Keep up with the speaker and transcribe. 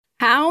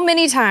How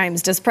many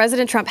times does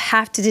President Trump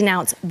have to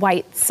denounce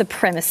white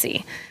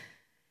supremacy?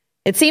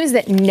 It seems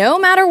that no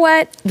matter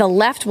what, the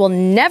left will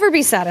never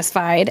be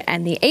satisfied,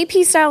 and the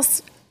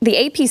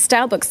AP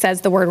style book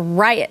says the word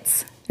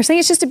riots. They're saying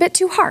it's just a bit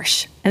too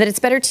harsh, and that it's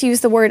better to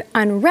use the word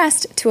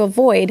unrest to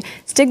avoid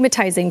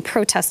stigmatizing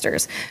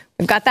protesters.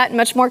 We've got that and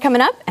much more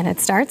coming up, and it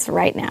starts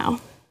right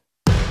now.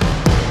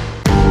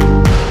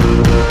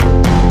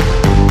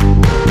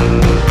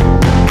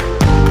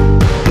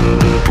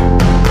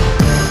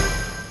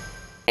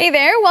 Hey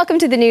there, welcome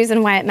to the news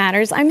and why it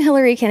matters. I'm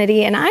Hillary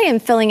Kennedy, and I am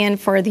filling in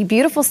for the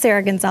beautiful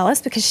Sarah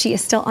Gonzalez because she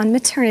is still on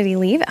maternity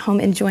leave at home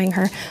enjoying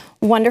her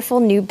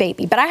wonderful new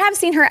baby. But I have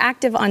seen her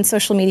active on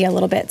social media a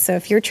little bit, so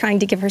if you're trying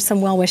to give her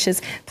some well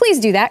wishes, please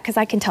do that because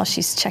I can tell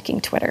she's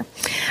checking Twitter.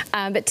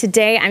 But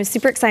today, I'm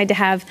super excited to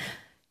have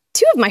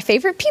two of my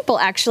favorite people,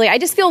 actually. I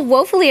just feel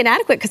woefully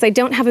inadequate because I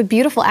don't have a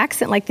beautiful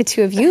accent like the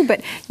two of you,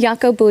 but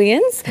Jaco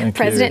Booyens,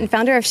 president and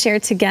founder of Share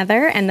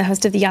Together and the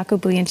host of the Jaco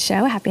Booyens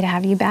Show. Happy to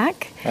have you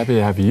back. Happy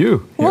to have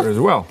you here as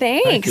well.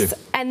 Thanks. Thank you.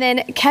 And then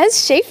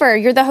Kez Schaefer,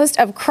 you're the host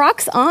of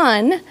Crocs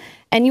On,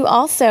 and you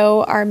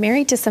also are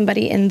married to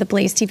somebody in the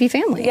Blaze TV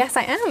family. Yes,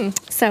 I am.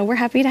 So we're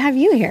happy to have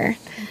you here.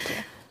 Thank you.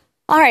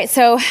 All right,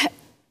 so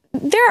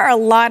there are a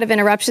lot of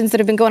interruptions that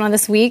have been going on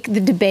this week. The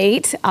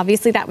debate,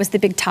 obviously, that was the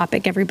big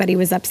topic. Everybody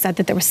was upset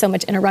that there was so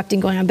much interrupting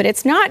going on. But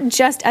it's not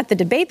just at the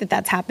debate that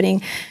that's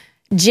happening.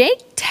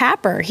 Jake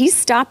Tapper, he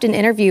stopped an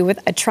interview with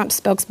a Trump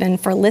spokesman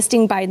for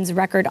listing Biden's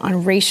record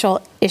on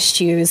racial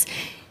issues.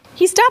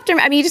 He stopped him.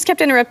 I mean, he just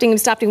kept interrupting him,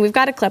 stopped him. We've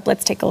got a clip.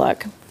 Let's take a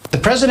look. The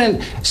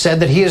president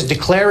said that he is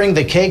declaring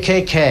the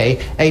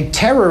KKK a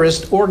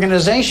terrorist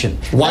organization.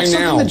 Why That's now?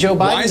 Something that Joe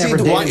Biden never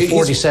did in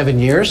 47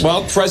 years.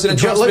 Well, President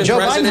Trump's been Joe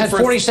president Biden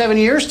had 47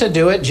 years to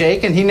do it,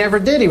 Jake, and he never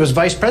did. He was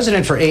vice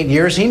president for 8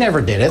 years. He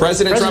never did it.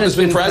 President Trump has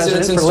been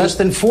president for less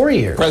than 4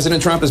 years.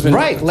 President Trump has been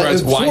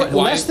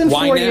less than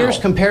 4 years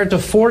compared to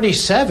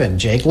 47,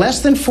 Jake.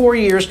 Less than 4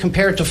 years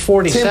compared to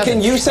 47. Tim,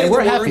 can you say the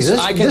words,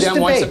 I condemn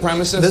white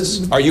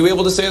supremacists? Are you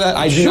able to say that?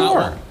 I do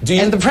not.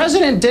 Sure. And the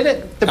president did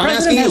it. The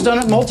president has done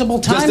it multiple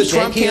times,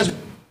 Jake.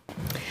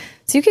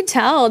 So you could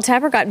tell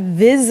Tapper got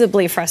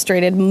visibly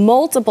frustrated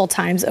multiple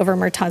times over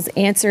Murtaugh's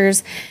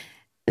answers.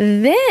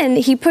 Then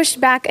he pushed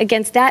back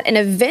against that, and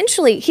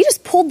eventually he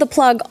just pulled the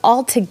plug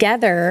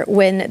altogether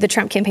when the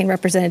Trump campaign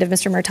representative,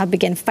 Mr. Murtaugh,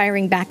 began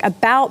firing back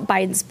about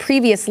Biden's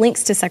previous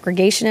links to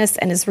segregationists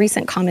and his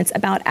recent comments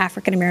about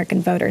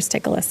African-American voters.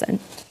 Take a listen.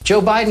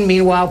 Joe Biden,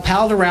 meanwhile,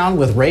 palled around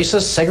with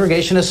racist,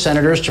 segregationist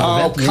senators to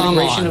prevent the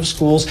integration of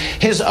schools.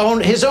 His own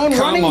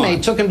running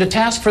mate took him to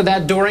task for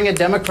that during a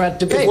Democrat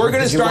debate. If we're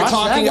going to start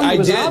talking, I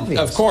did,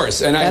 obvious. Of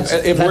course. And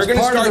if we're going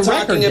to start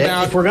talking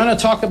about, if we're going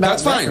to talk about,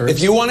 that's fine. Records,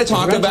 if you want to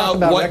talk about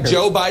what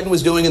Joe Biden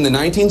was doing in the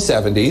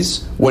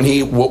 1970s when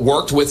he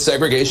worked with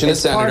segregationist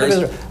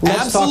senators,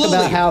 let's talk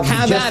about how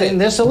just in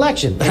this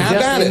election,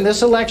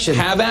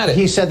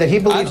 he said that he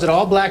believes that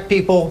all black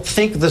people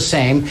think the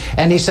same,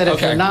 and he said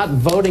if you're not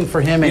voting for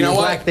him and you're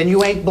black, then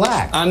you ain't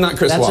black. I'm not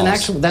Chris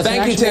Wallace.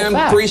 Thank you, Tim.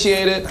 Fact.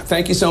 Appreciate it.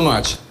 Thank you so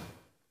much.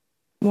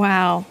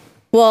 Wow.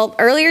 Well,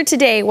 earlier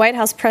today, White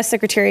House Press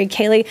Secretary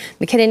Kayleigh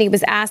McEnany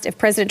was asked if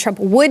President Trump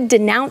would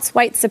denounce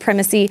white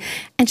supremacy,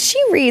 and she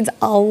reads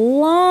a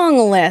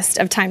long list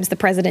of times the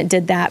president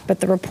did that, but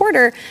the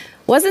reporter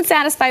wasn't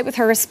satisfied with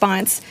her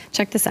response.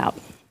 Check this out.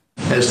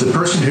 As the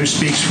person who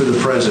speaks for the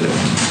president,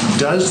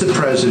 does the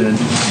president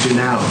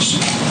denounce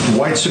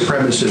white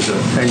supremacism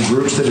and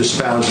groups that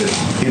espouse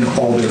it in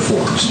all their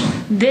forms?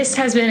 This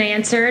has been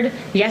answered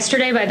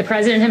yesterday by the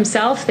president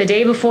himself, the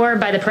day before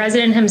by the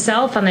president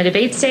himself on the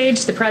debate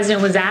stage. The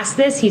president was asked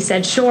this. He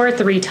said, sure,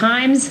 3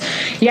 times.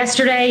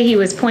 Yesterday, he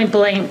was point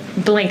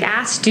blank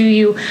asked, do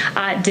you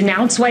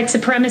denounce white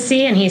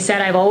supremacy? And he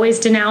said, I've always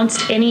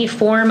denounced any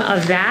form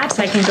of that.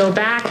 I can go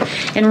back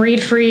and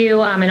read for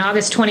you in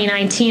August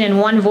 2019, in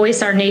one voice,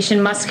 our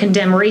nation must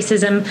condemn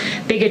racism,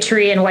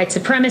 bigotry, and white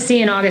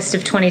supremacy. In August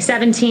of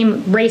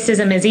 2017,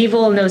 racism is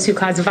evil, and those who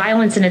cause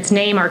violence in its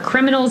name are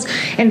criminals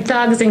and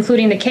thugs,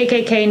 including the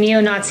KKK,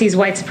 neo-Nazis,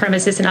 white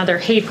supremacists, and other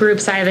hate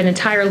groups. I have an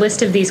entire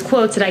list of these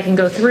quotes that I can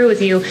go through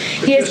with you.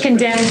 He has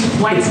condemned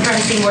white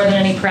supremacy more than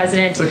any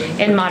president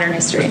in modern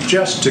history.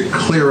 Just to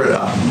clear it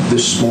up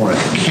this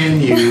morning, can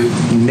you,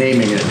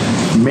 naming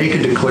it, make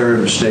a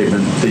declarative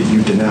statement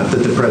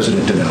that the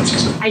president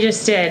denounces it? I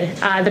just did.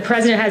 The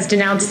president has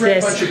denounced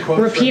this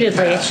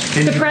repeatedly.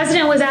 The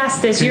president was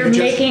asked this.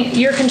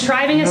 You're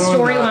contriving a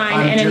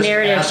storyline and a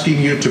narrative. I'm just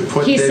asking you to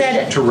put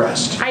this to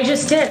rest. I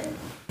just did.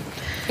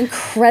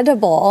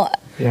 Incredible.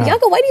 Yeah.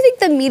 Jaco, why do you think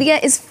the media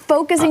is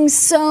focusing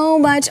so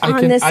much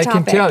on this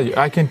topic?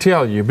 I can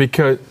tell you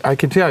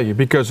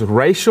because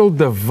racial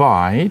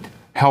divide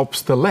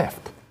helps the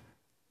left.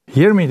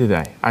 Hear me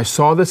today. I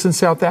saw this in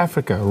South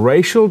Africa.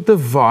 Racial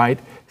divide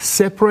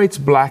separates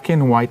black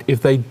and white.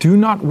 If they do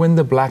not win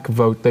the black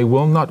vote, they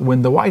will not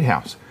win the White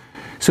House.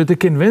 So to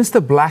convince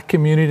the black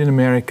community in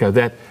America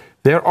that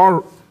there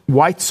are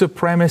white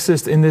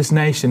supremacist in this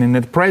nation, and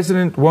the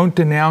president won't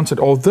denounce it,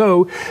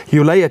 although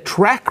you lay a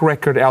track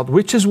record out,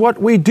 which is what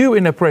we do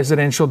in a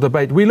presidential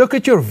debate. We look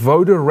at your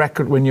voter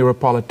record when you're a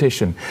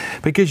politician,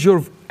 because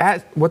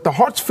what the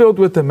heart's filled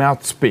with, the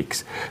mouth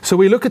speaks. So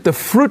we look at the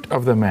fruit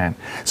of the man.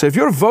 So if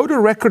your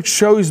voter record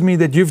shows me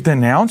that you've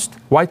denounced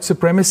white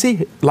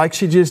supremacy, like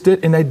she just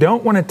did, and they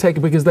don't want to take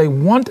it because they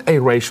want a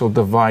racial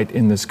divide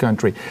in this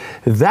country,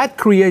 that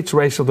creates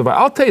racial divide.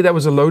 I'll tell you, that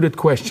was a loaded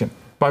question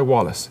by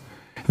Wallace.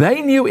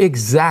 They knew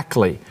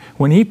exactly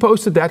when he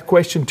posted that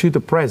question to the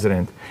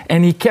president,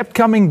 and he kept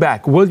coming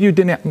back, will you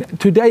denounce?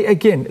 Today,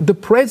 again, the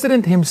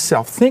president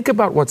himself, think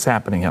about what's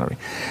happening, Hillary.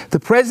 The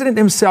president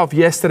himself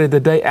yesterday, the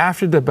day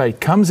after the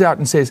debate, comes out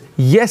and says,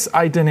 yes,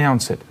 I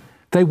denounce it.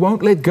 They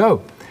won't let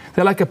go.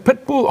 They're like a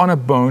pit bull on a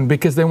bone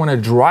because they want to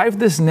drive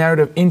this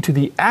narrative into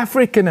the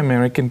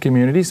African-American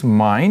community's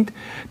mind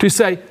to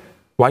say,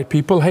 white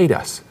people hate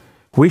us.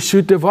 We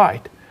should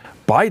divide.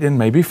 Biden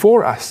may be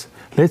for us.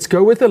 Let's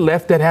go with the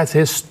left that has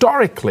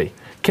historically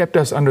kept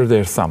us under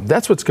their thumb.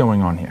 That's what's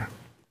going on here.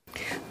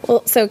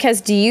 Well, so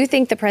Kez, do you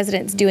think the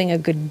president's doing a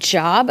good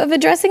job of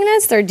addressing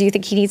this, or do you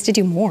think he needs to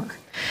do more?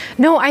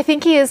 No, I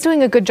think he is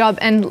doing a good job.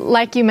 And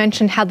like you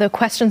mentioned, how the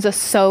questions are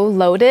so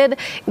loaded,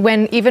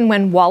 even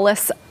when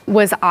Wallace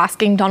was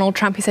asking Donald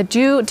Trump, he said, do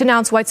you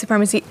denounce white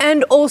supremacy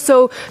and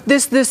also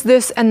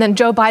this, and then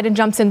Joe Biden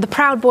jumps in, the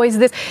Proud Boys,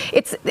 this.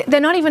 They're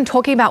not even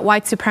talking about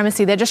white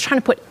supremacy. They're just trying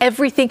to put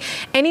everything,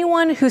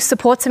 anyone who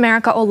supports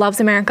America or loves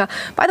America.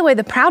 By the way,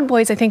 the Proud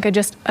Boys, I think, are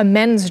just a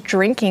men's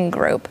drinking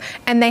group,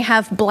 and they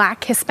have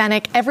black,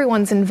 Hispanic,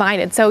 everyone's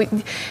invited. So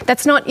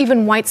that's not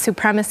even white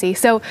supremacy.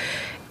 So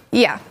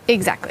yeah,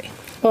 exactly.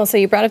 Well, so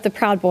you brought up the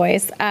Proud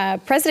Boys.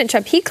 President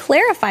Trump, he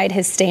clarified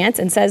his stance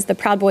and says the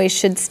Proud Boys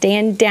should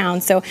stand down.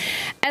 So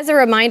as a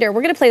reminder,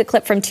 we're going to play the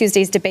clip from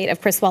Tuesday's debate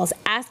of Chris Wallace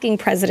asking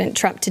President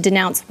Trump to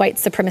denounce white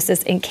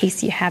supremacists in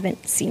case you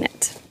haven't seen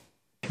it.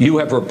 You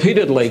have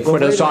repeatedly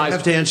criticized. I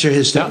have to answer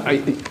his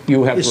statement. No,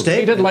 you have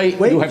repeatedly.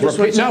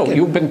 Wait, no,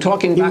 you've been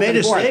talking back and forth. He made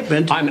a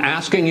statement. I'm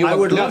asking you. I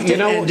would love to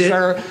end it.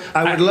 Sir,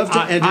 I would love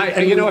to end it.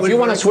 If you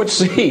want to switch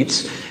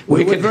seats,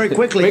 we can very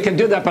quickly. We can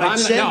do that. But I'm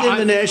send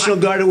in the National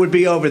Guard. It would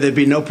be over. There'd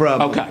be no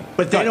problem. Okay,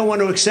 but they don't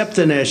want to accept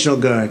the National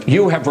Guard.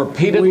 You have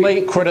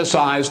repeatedly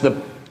criticized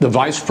the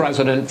vice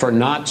president for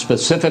not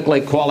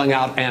specifically calling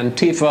out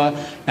Antifa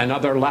and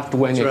other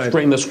left-wing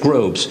extremist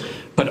groups.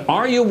 But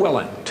are you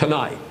willing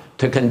tonight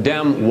to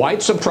condemn white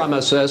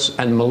supremacists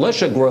and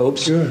militia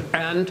groups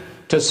and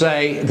to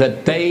say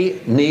that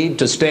they need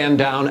to stand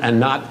down and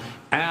not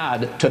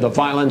add to the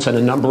violence in a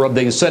number of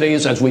these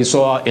cities, as we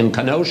saw in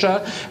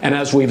Kenosha and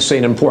as we've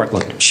seen in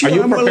Portland? Sure, are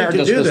you I'm prepared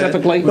to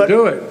specifically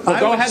do it? Well,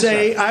 go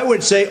ahead, I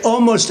would say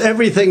almost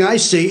everything I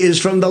see is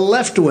from the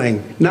left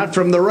wing, not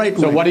from the right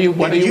wing. So what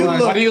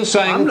are you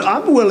saying?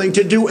 I'm willing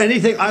to do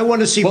anything. I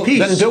want to see peace.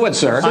 Then do it,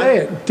 sir. Say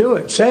it. Do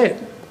it. Say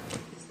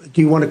it.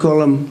 Do you want to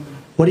call him?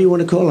 What do you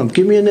want to call them?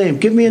 Give me a name.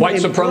 Give me a white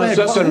name.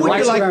 Supremacists and who would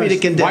you like me to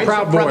condemn?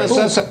 White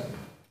supremacists.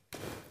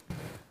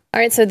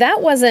 All right, so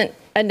that wasn't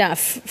enough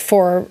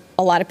for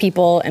a lot of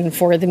people and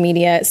for the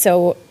media.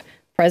 So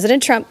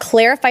President Trump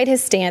clarified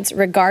his stance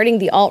regarding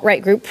the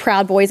alt-right group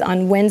Proud Boys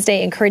on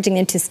Wednesday, encouraging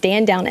them to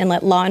stand down and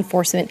let law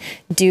enforcement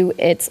do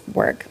its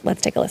work.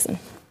 Let's take a listen.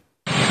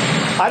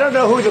 I don't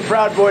know who the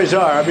Proud Boys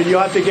are. I mean, you'll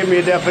have to give me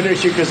a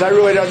definition because I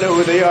really don't know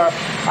who they are.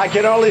 I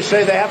can only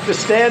say they have to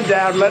stand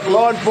down, let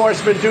law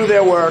enforcement do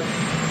their work.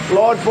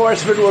 Law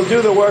enforcement will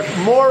do the work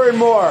more and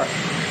more.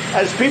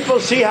 As people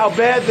see how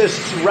bad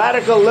this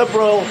radical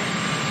liberal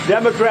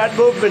Democrat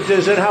movement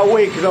is and how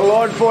weak, the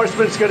law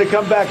enforcement's going to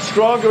come back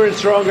stronger and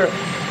stronger.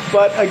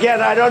 But again,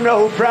 I don't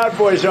know who Proud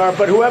Boys are,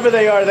 but whoever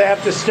they are, they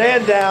have to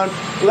stand down,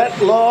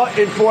 let law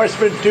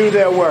enforcement do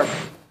their work.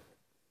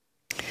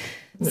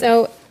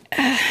 So,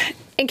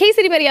 in case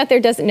anybody out there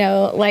doesn't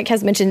know, like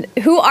has mentioned,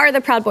 who are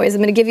the Proud Boys? I'm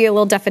going to give you a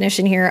little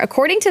definition here.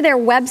 According to their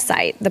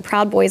website, the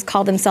Proud Boys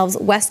call themselves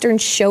Western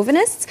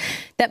chauvinists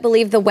that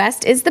believe the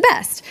West is the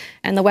best.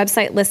 And the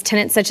website lists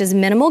tenets such as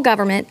minimal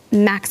government,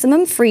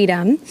 maximum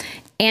freedom,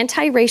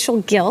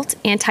 anti-racial guilt,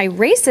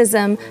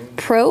 anti-racism,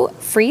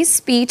 pro-free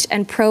speech,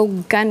 and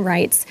pro-gun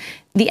rights.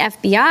 The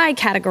FBI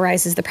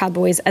categorizes the Proud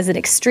Boys as an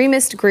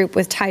extremist group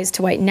with ties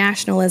to white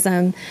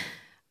nationalism.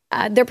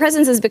 Their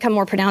presence has become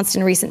more pronounced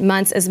in recent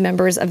months as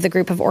members of the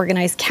group have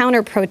organized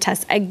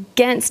counter-protests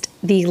against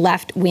the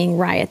left-wing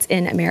riots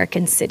in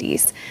American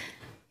cities.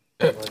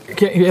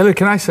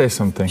 Can I say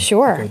something?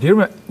 Sure. Okay. Do you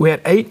remember, we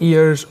had 8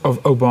 years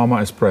of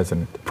Obama as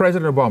president.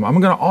 President Obama.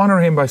 I'm going to honor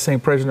him by saying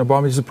President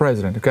Obama is the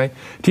president, okay?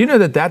 Do you know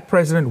that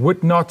president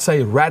would not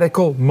say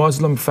radical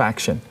Muslim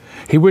faction?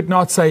 He would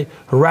not say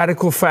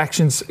radical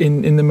factions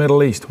in the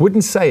Middle East.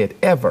 Wouldn't say it,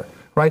 ever,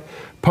 right?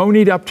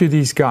 Ponied up to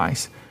these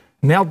guys.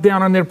 Knelt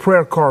down on their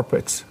prayer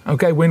carpets,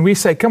 okay? When we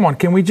say, come on,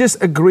 can we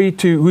just agree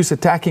to who's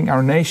attacking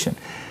our nation?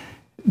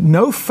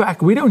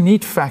 We don't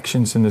need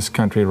factions in this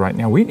country right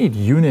now. We need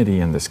unity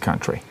in this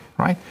country,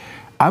 right?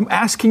 I'm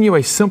asking you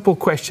a simple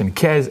question,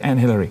 Kez and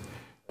Hillary.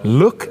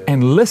 Look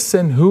and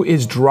listen who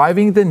is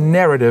driving the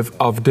narrative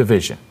of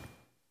division.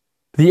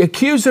 The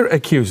accuser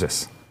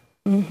accuses.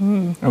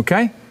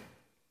 Okay?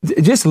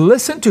 Just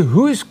listen to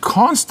who's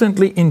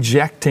constantly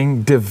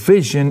injecting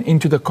division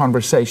into the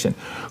conversation,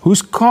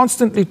 who's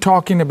constantly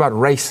talking about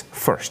race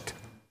first.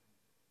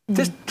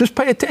 Just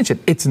pay attention.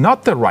 It's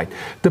not the right.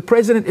 The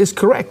president is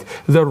correct.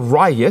 The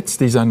riots,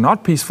 these are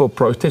not peaceful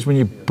protests when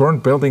you burn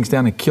buildings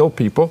down and kill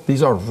people.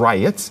 These are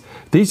riots.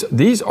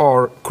 These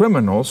are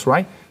criminals,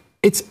 right?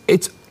 It's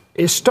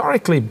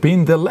historically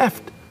been the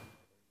left.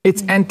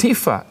 It's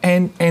Antifa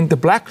and the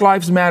Black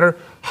Lives Matter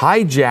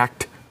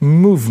hijacked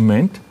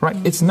movement, right?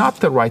 It's not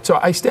the right. So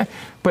I stand.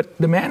 But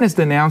the man has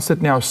denounced it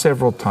now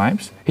several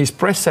times. His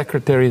press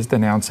secretary is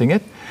denouncing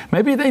it.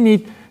 Maybe they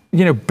need,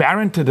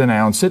 Barron to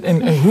denounce it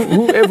and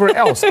whoever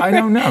else. I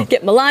don't know.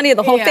 Get Melania,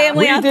 the whole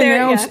family out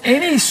there. We denounce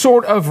any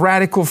sort of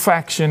radical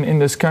faction in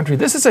this country.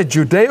 This is a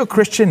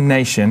Judeo-Christian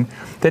nation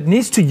that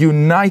needs to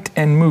unite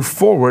and move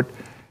forward.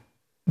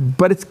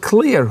 But it's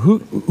clear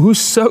who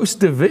sows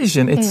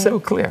division. It's so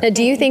clear. Now,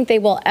 do you think they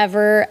will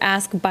ever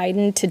ask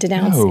Biden to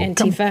denounce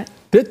Antifa?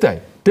 Did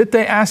they? Did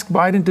they ask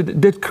Biden?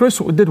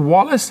 Did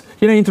Wallace?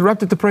 He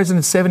interrupted the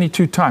president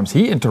 72 times.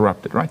 He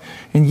interrupted, right?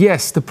 And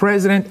yes, the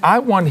president, I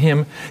want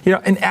him,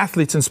 in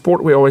athletes and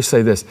sport, we always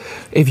say this.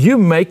 If you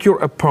make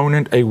your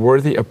opponent a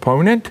worthy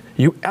opponent,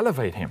 you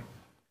elevate him.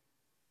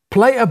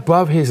 Play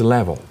above his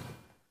level.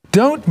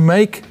 Don't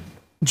make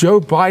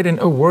Joe Biden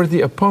a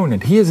worthy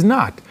opponent. He is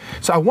not.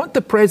 So I want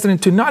the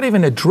president to not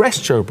even address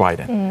Joe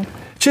Biden.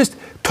 Just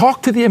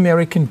talk to the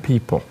American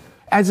people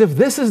as if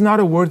this is not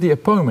a worthy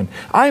opponent.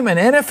 I'm an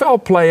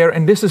NFL player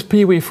and this is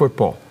Pee Wee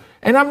football.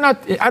 And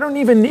I don't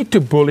even need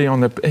to bully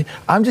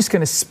I'm just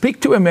going to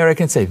speak to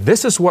America and say,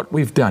 this is what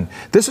we've done.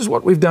 This is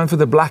what we've done for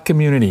the black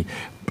community.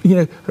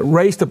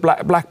 Raise the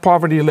black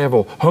poverty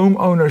level, home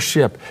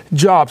ownership,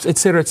 jobs, et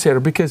cetera,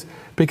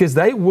 because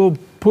they will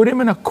put him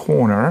in a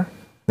corner.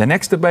 The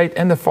next debate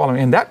and the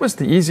following, and that was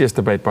the easiest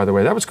debate, by the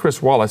way. That was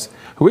Chris Wallace,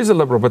 who is a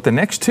liberal. But the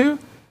next two,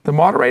 the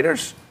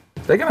moderators,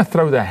 they're going to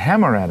throw the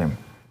hammer at him.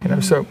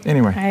 So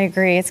anyway. I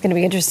agree. It's going to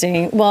be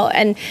interesting. Well,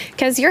 and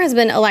because your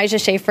husband, Elijah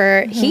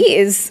Schaffer,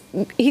 he's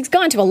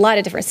gone to a lot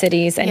of different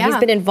cities and he's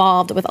been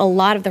involved with a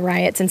lot of the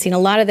riots and seen a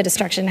lot of the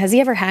destruction. Has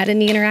he ever had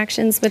any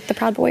interactions with the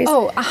Proud Boys?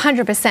 Oh,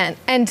 100%.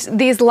 And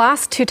these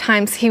last two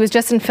times, he was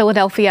just in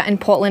Philadelphia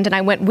and Portland, and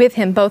I went with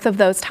him both of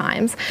those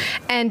times.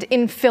 And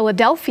in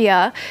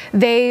Philadelphia,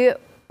 the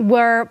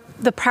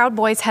Proud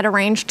Boys had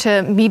arranged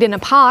to meet in a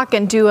park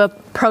and do a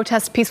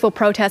peaceful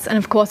protest. And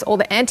of course, all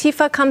the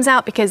Antifa comes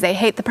out because they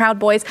hate the Proud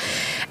Boys.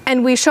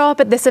 And we show up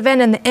at this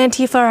event and the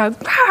Antifa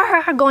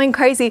are going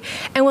crazy.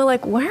 And we're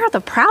like, where are the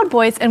Proud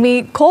Boys? And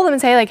we call them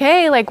and say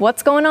hey,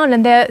 what's going on?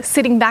 And they're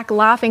sitting back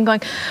laughing,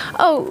 going,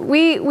 oh,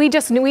 we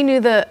knew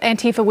the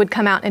Antifa would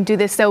come out and do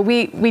this. So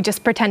we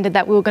just pretended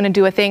that we were going to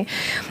do a thing.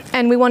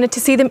 And we wanted to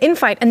see them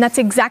infight. And that's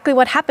exactly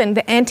what happened.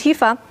 The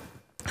Antifa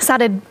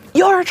started,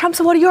 you're a Trump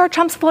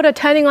supporter,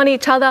 turning on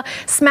each other,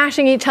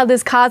 smashing each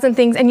other's cars and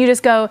things. And you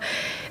just go,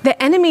 the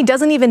enemy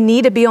doesn't even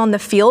need to be on the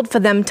field for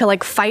them to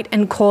fight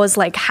and cause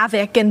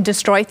havoc and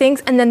destroy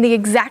things. And then the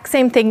exact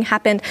same thing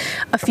happened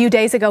a few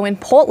days ago in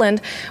Portland,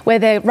 where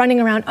they're running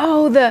around,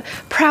 oh, the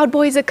Proud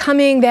Boys are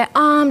coming, they're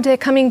armed, they're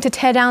coming to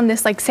tear down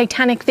this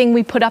satanic thing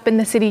we put up in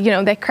the city,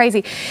 they're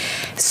crazy.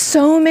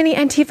 So many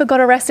Antifa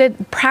got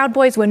arrested. Proud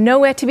Boys were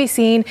nowhere to be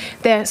seen.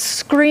 They're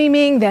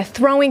screaming, they're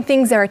throwing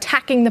things, they're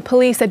attacking the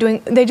police,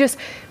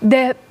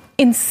 they're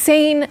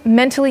insane,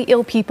 mentally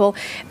ill people.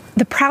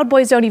 The Proud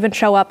Boys don't even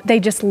show up. They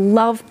just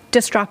love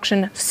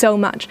destruction so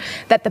much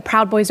that the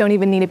Proud Boys don't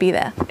even need to be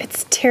there.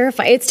 It's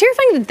terrifying. It's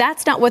terrifying that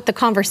that's not what the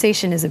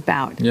conversation is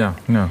about. Yeah,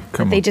 no,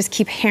 come on. They just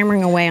keep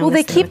hammering away on Well,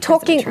 they keep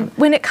talking.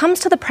 When it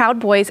comes to the Proud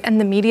Boys and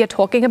the media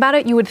talking about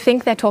it, you would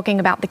think they're talking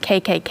about the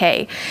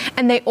KKK.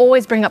 And they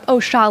always bring up, oh,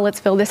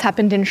 Charlottesville, this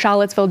happened in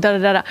Charlottesville,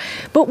 da-da-da-da.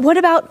 But what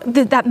about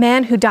that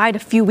man who died a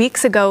few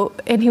weeks ago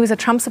and he was a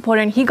Trump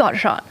supporter and he got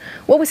shot?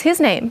 What was his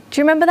name?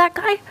 Do you remember that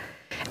guy?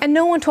 And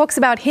no one talks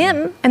about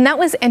him, and that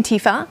was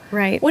Antifa.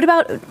 Right.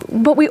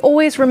 But we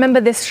always remember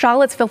this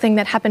Charlottesville thing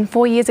that happened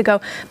 4 years ago,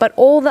 but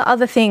all the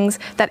other things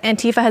that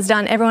Antifa has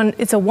done,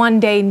 it's a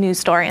one-day news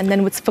story, and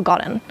then it's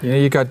forgotten. Yeah,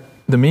 you got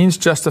the means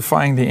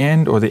justifying the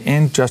end or the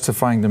end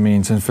justifying the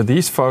means. And for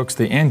these folks,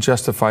 the end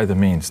justify the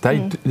means.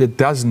 It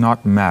does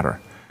not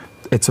matter.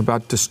 It's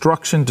about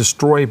destruction,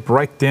 destroy,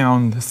 break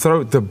down,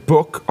 throw the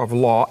book of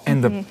law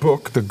and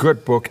the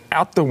good book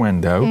out the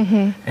window,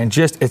 and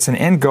it's an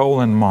end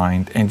goal in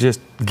mind, and just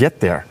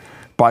get there.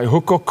 By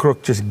hook or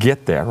crook, just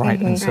get there, right?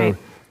 And so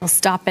we'll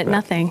stop at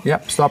nothing.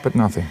 Yep, stop at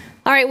nothing.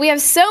 All right, we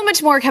have so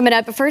much more coming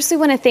up, but first we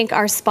want to thank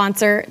our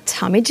sponsor,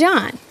 Tommy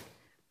John.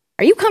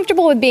 Are you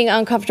comfortable with being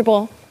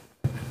uncomfortable?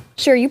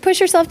 Sure, you push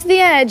yourself to the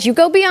edge, you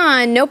go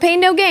beyond, no pain,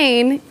 no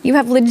gain. You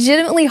have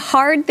legitimately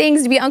hard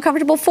things to be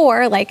uncomfortable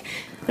for, like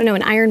an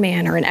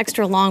Ironman or an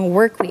extra long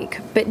work week,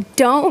 but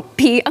don't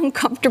be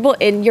uncomfortable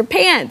in your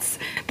pants.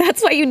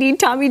 That's why you need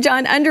Tommy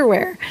John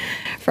underwear.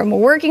 From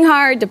working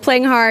hard to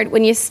playing hard,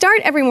 when you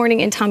start every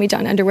morning in Tommy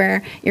John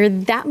underwear, you're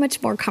that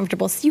much more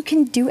comfortable, so you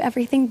can do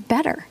everything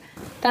better.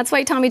 That's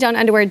why Tommy John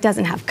underwear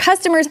doesn't have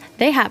customers,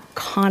 they have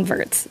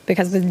converts.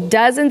 Because with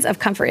dozens of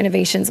comfort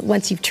innovations,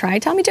 once you've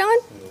tried Tommy John,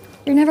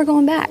 you're never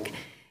going back.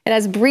 It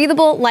has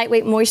breathable,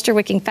 lightweight,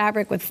 moisture-wicking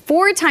fabric with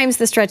 4 times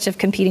the stretch of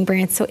competing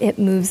brands, so it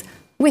moves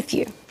with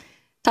you.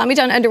 Tommy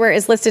John underwear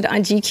is listed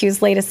on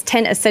GQ's latest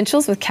 10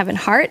 essentials with Kevin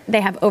Hart.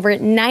 They have over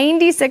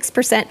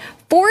 96%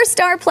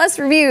 4-star plus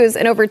reviews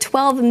and over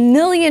 12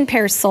 million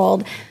pairs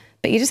sold.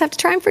 But you just have to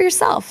try them for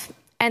yourself.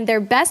 And their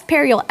best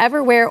pair you'll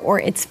ever wear or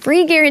its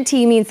free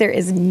guarantee means there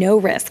is no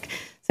risk.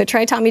 So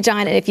try Tommy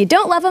John, and if you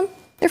don't love them,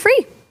 they're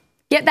free.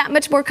 Get that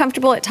much more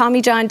comfortable at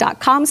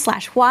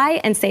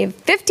TommyJohn.com/why and save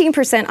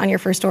 15% on your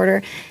first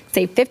order.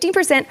 Save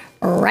 15%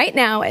 right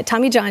now at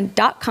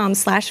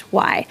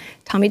TommyJohn.com/why.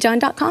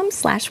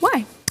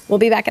 TommyJohn.com/why. We'll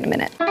be back in a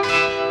minute.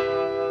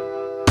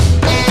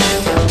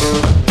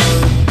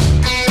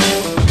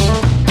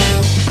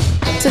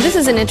 So this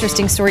is an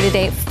interesting story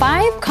today.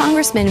 5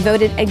 congressmen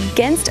voted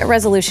against a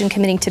resolution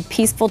committing to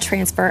peaceful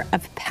transfer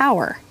of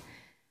power.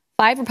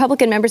 5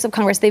 Republican members of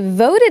Congress, they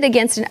voted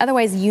against an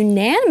otherwise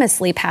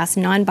unanimously passed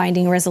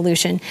non-binding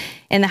resolution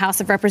in the House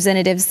of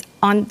Representatives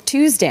on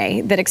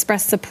Tuesday that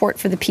expressed support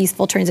for the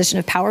peaceful transition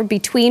of power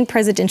between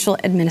presidential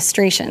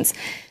administrations.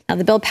 Now,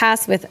 the bill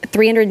passed with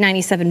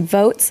 397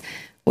 votes,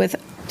 with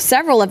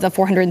several of the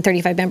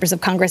 435 members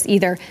of Congress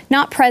either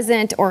not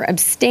present or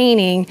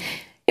abstaining.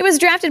 It was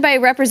drafted by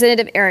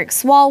Representative Eric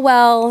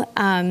Swalwell.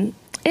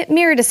 It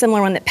mirrored a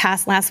similar one that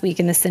passed last week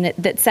in the Senate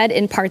that said,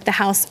 in part, the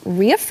House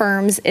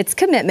reaffirms its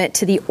commitment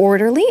to the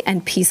orderly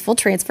and peaceful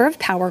transfer of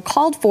power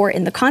called for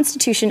in the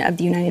Constitution of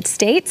the United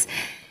States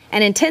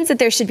and intends that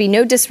there should be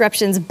no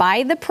disruptions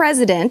by the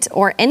president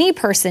or any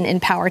person in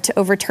power to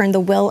overturn the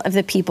will of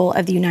the people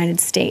of the United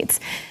States.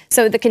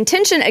 So the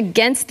contention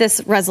against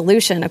this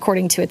resolution,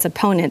 according to its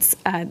opponents,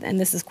 and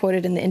this is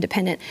quoted in The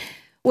Independent,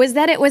 was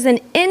that it was an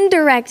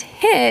indirect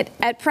hit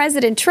at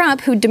President Trump,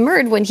 who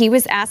demurred when he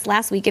was asked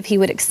last week if he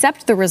would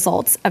accept the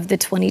results of the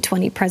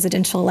 2020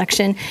 presidential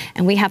election.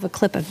 And we have a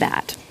clip of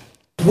that.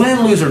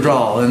 Win, lose, or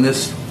draw in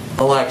this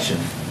election,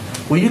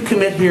 will you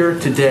commit here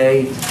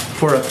today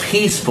for a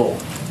peaceful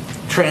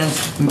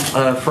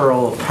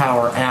transferal of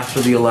power after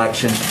the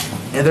election?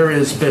 And there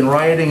has been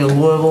rioting in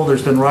Louisville.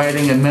 There's been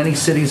rioting in many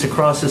cities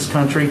across this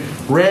country,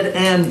 red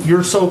and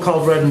your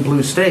so-called red and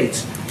blue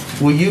states.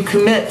 Will you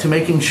commit to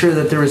making sure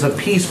that there is a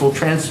peaceful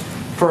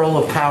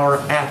transferal of power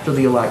after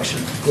the election?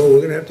 Well, we're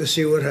going to have to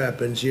see what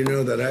happens. You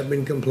know that I've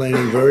been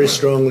complaining very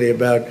strongly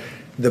about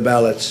the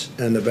ballots,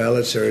 and the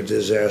ballots are a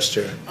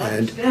disaster. I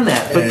understand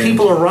that, but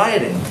people are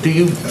rioting. Do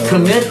you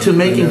commit to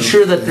making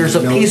sure that there's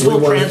a peaceful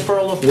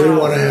transferal of power? We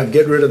want to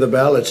get rid of the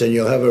ballots, and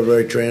you'll have a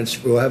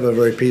we'll have a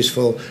very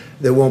peaceful.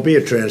 There won't be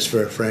a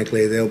transfer,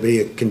 frankly. There'll be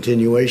a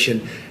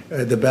continuation.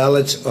 The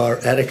ballots are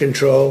out of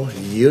control.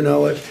 You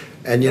know it.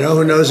 And you know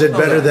who knows it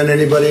better than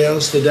anybody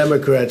else? The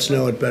Democrats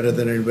know it better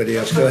than anybody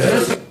else. Go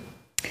ahead. So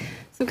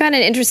we've got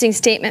an interesting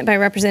statement by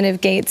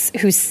Representative Gates,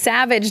 who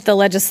savaged the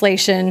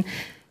legislation.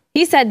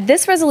 He said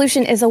this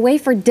resolution is a way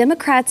for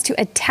Democrats to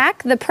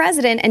attack the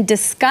president and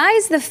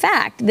disguise the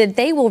fact that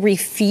they will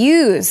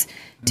refuse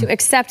to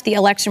accept the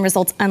election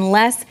results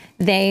unless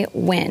they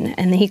win.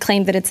 And he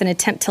claimed that it's an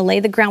attempt to lay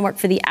the groundwork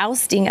for the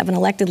ousting of an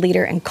elected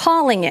leader and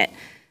calling it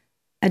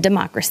a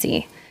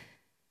democracy.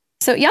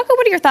 So, Jaco,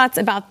 what are your thoughts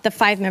about the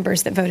 5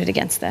 members that voted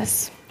against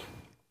this?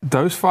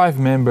 Those 5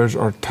 members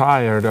are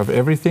tired of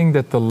everything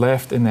that the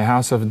left in the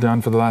House have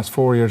done for the last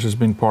 4 years has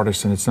been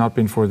partisan. It's not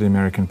been for the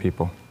American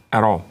people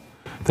at all.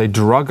 They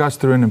drug us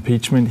through an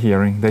impeachment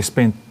hearing. They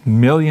spent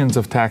millions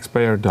of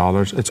taxpayer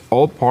dollars. It's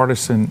all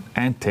partisan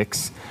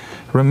antics.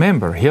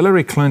 Remember,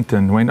 Hillary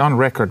Clinton went on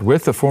record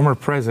with the former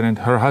president,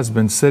 her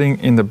husband, sitting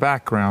in the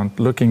background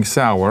looking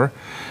sour,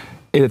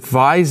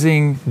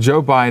 advising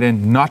Joe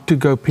Biden not to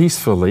go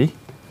peacefully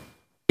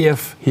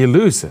if he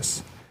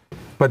loses.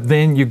 But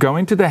then you go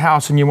into the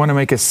House and you want to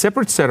make a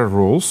separate set of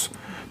rules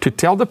to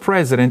tell the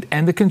president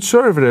and the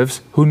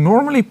conservatives, who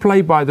normally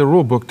play by the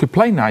rule book, to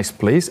play nice,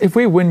 please. If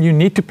we win, you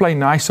need to play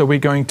nice, so we're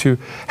going to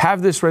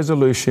have this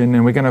resolution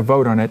and we're going to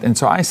vote on it. And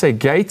so I say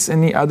Gates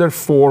and the other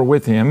 4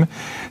 with him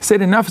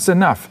said enough is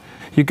enough.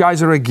 You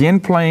guys are again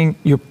playing,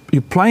 you're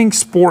playing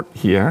sport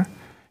here.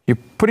 You're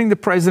putting the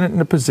president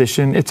in a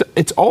position.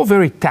 It's all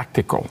very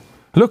tactical.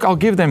 Look, I'll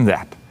give them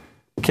that.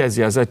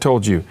 Kezia, as I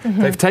told you,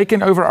 they've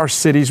taken over our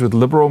cities with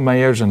liberal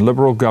mayors and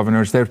liberal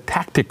governors. They're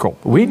tactical.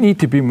 We need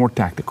to be more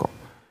tactical.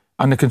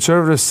 On the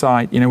conservative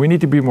side, we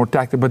need to be more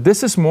tactical. But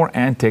this is more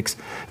antics.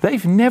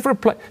 They've never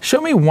played.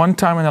 Show me one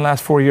time in the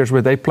last 4 years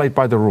where they played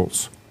by the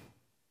rules.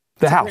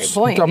 The House.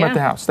 I'm talking about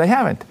the House. They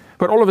haven't.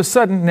 But all of a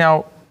sudden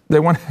now they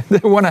want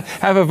to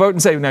have a vote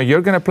and say, now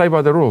you're going to play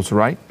by the rules,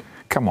 right?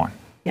 Come on.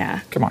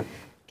 Yeah. Come on.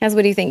 Kaz,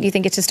 what do you think? Do you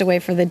think it's just a way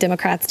for the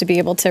Democrats to be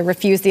able to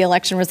refuse the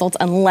election results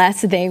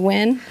unless they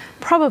win?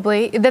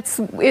 Probably.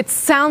 It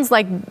sounds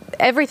like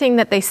everything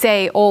that they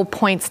say all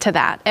points to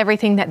that.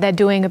 Everything that they're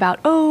doing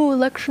about,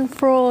 election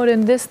fraud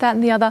and this, that,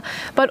 and the other.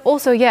 But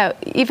also,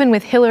 even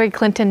with Hillary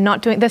Clinton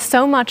not doing, there's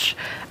so much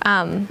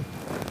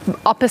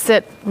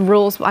opposite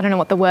rules. I don't know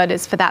what the word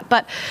is for that.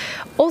 But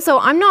also,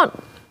 I'm not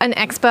an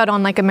expert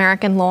on like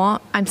American law.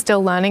 I'm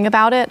still learning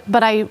about it,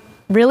 but I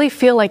really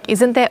feel like,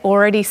 isn't there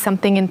already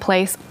something in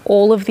place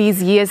all of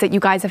these years that you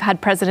guys have had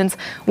presidents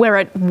where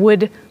it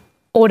would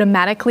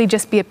automatically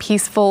just be a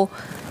peaceful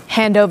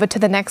handover to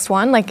the next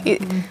one?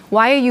 Like,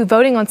 why are you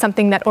voting on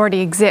something that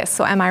already exists?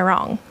 So am I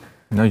wrong?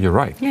 No, you're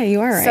right. Yeah, you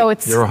are right. So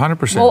it's, you're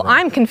 100% well, right.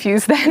 I'm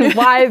confused then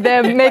why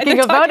they're making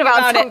a vote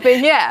about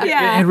something.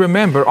 Yeah. And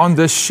remember, on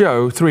this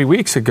show 3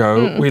 weeks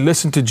ago, we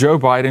listened to Joe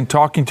Biden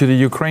talking to the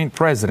Ukraine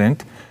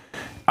president,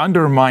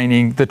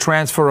 undermining the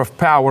transfer of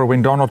power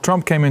when Donald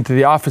Trump came into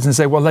the office and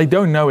said, well, they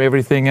don't know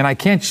everything and I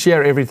can't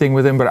share everything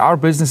with them, but our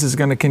business is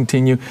going to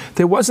continue.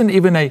 There wasn't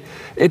even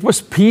it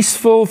was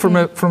peaceful from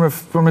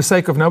a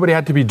sake of nobody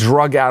had to be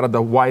drug out of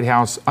the White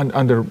House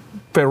under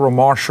federal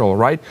marshal,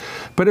 right?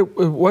 But it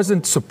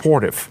wasn't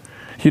supportive.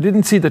 You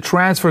didn't see the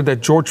transfer that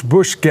George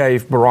Bush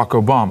gave Barack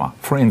Obama,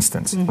 for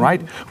instance,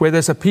 right? Where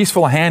there's a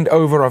peaceful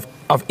handover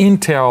of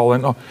intel,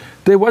 and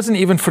there wasn't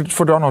even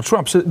for Donald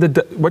Trump. So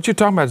what you're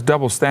talking about is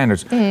double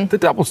standards. The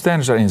double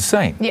standards are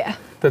insane. Yeah.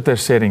 That they're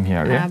setting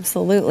here. Yeah?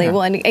 Absolutely. Yeah.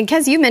 Well, and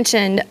Kez, you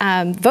mentioned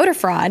voter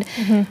fraud.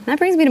 That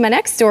brings me to my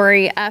next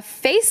story.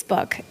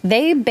 Facebook,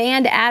 they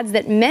banned ads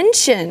that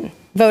mention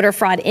voter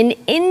fraud in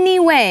any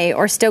way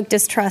or stoke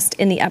distrust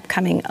in the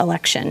upcoming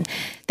election.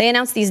 They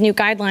announced these new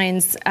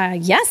guidelines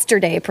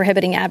yesterday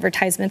prohibiting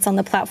advertisements on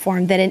the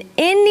platform that in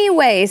any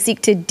way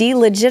seek to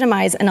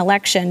delegitimize an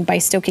election by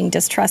stoking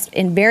distrust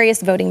in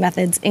various voting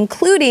methods,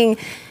 including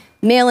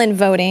mail-in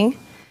voting.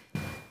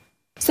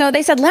 So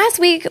they said last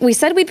week, we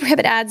said we'd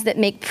prohibit ads that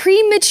make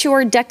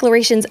premature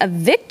declarations of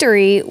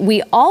victory.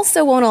 We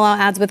also won't allow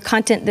ads with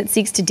content that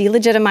seeks to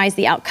delegitimize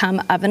the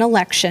outcome of an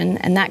election.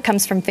 And that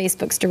comes from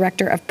Facebook's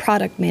director of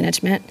product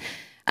management.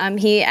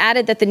 He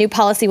added that the new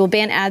policy will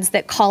ban ads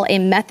that call a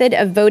method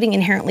of voting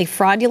inherently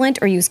fraudulent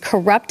or use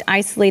corrupt,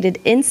 isolated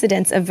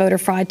incidents of voter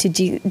fraud to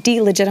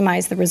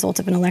delegitimize the result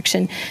of an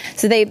election.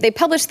 So they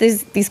published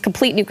these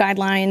complete new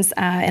guidelines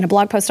in a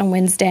blog post on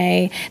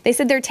Wednesday. They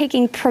said they're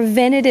taking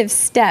preventative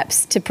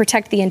steps to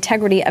protect the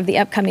integrity of the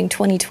upcoming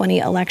 2020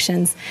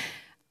 elections.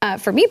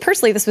 For me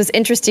personally, this was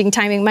interesting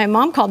timing. My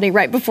mom called me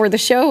right before the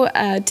show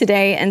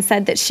today and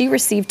said that she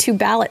received 2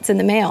 ballots in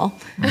the mail.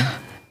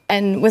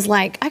 And was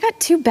like, I got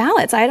 2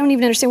 ballots. I don't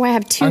even understand why I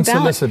have 2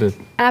 Unsolicited.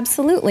 ballots.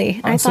 Absolutely.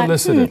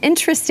 Unsolicited. I thought,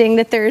 interesting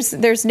that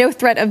there's no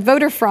threat of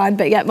voter fraud,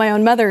 but yet my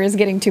own mother is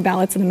getting 2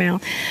 ballots in the mail.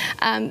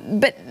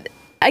 But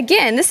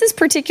again, this is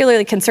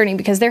particularly concerning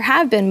because there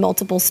have been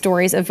multiple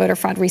stories of voter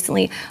fraud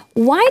recently.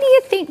 Why do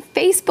you think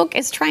Facebook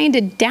is trying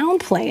to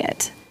downplay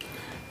it?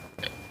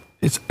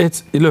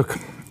 It's look,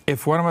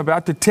 if what I'm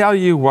about to tell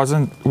you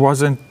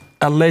wasn't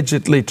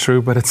allegedly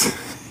true, but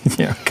it's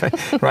yeah,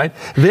 okay, right?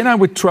 Then I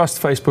would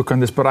trust Facebook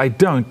on this, but I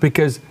don't,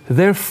 because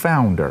their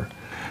founder,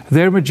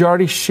 their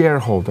majority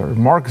shareholder,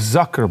 Mark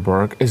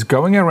Zuckerberg, is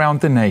going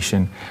around the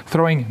nation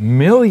throwing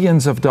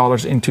millions of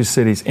dollars into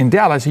cities. In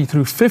Dallas, he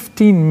threw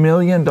 $15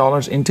 million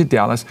into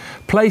Dallas,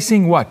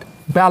 placing what?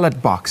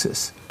 Ballot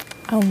boxes.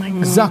 Oh my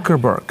God.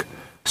 Zuckerberg.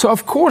 So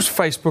of course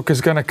Facebook is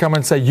going to come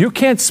and say, you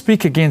can't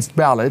speak against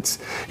ballots.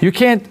 You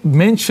can't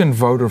mention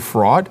voter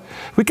fraud.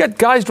 We got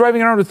guys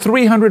driving around with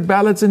 300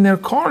 ballots in their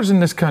cars in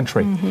this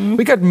country.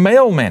 We got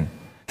mailmen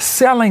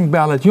selling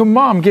ballots. Your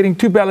mom getting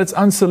 2 ballots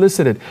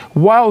unsolicited.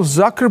 While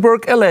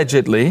Zuckerberg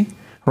allegedly,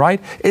 right,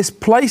 is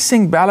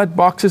placing ballot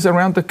boxes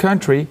around the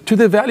country to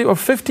the value of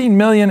 $15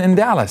 million in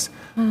Dallas.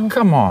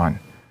 Come on.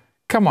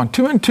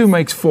 2 and 2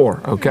 makes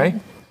 4, okay?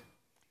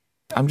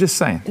 I'm just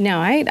saying. No,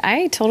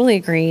 I totally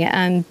agree.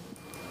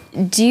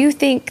 Do you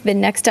think the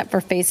next step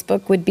for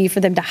Facebook would be for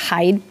them to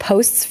hide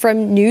posts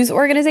from news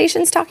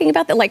organizations talking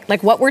about that,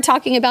 like what we're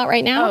talking about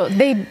right now? Oh,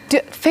 they do.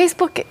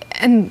 Facebook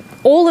and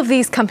all of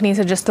these companies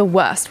are just the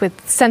worst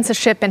with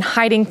censorship and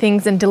hiding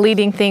things and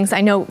deleting things. I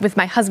know with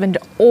my husband,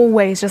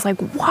 always just like,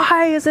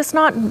 why is this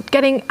not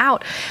getting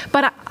out?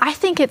 But I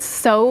think it's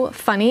so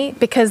funny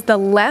because the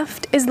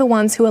left is the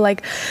ones who are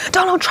like,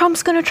 Donald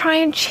Trump's going to try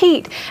and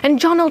cheat,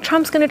 and Donald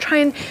Trump's going to try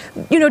and,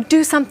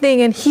 do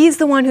something, and he's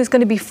the one who's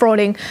going to be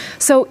frauding.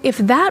 So if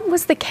that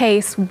was the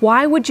case,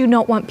 why would you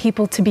not want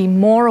people to be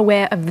more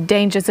aware of the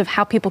dangers of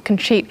how people can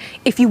cheat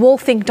if you all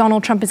think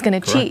Donald Trump is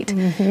going to cheat?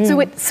 So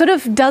it sort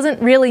of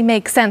doesn't really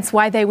make sense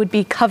why they would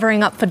be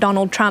covering up for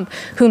Donald Trump,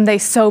 whom they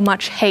so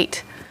much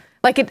hate.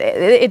 Like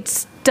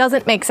it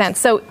doesn't make sense.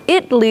 So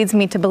it leads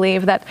me to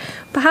believe that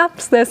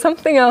perhaps there's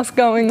something else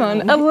going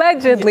on,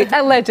 allegedly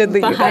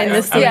behind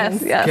the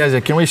scenes. Yes.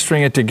 Keza, can we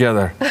string it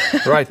together?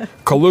 Right,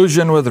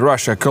 collusion with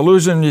Russia,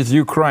 collusion with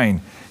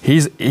Ukraine.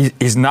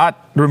 He's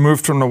not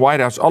removed from the White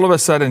House. All of a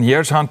sudden,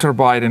 here's Hunter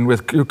Biden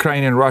with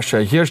Ukraine and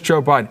Russia. Here's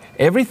Joe Biden.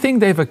 Everything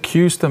they've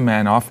accused the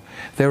man of,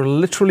 they're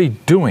literally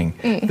doing.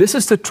 This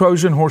is the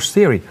Trojan horse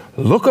theory.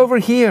 Look over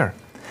here.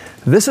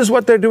 This is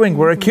what they're doing.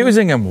 We're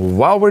accusing him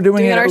while we're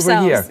doing it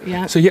over here.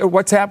 Yeah. So here,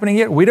 what's happening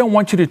here? We don't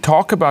want you to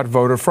talk about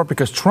voter fraud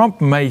because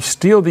Trump may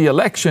steal the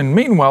election.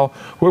 Meanwhile,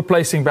 we're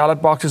placing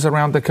ballot boxes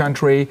around the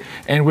country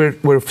and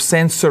we're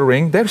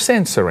censoring. They're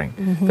censoring.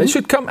 They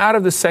should come out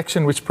of the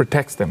section which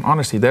protects them.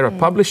 Honestly, they're a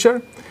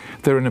publisher.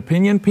 They're an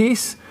opinion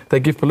piece. They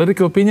give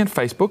political opinion,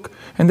 Facebook,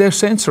 and they're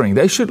censoring.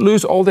 They should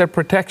lose all their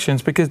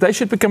protections because they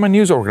should become a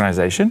news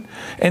organization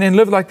and then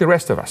live like the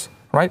rest of us,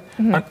 right?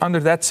 Under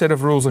that set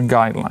of rules and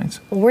guidelines.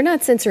 Well, we're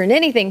not censoring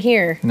anything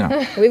here.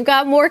 No. We've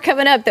got more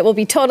coming up that will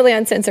be totally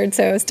uncensored,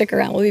 so stick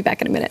around. We'll be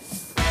back in a minute.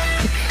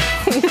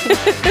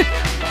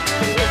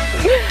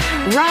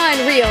 Raw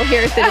and real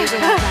here at the News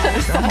and White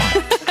Matters. Come on.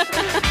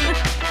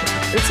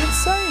 It's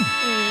insane.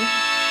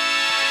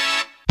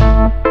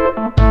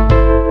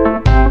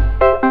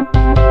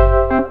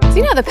 So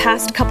you know, the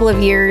past couple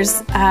of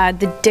years,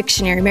 the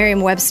dictionary,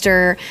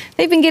 Merriam-Webster,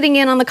 they've been getting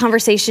in on the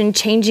conversation,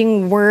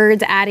 changing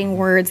words, adding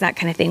words, that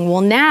kind of thing. Well,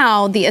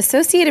 now the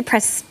Associated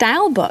Press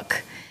Style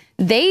Book,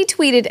 they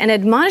tweeted an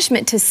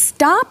admonishment to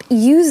stop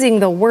using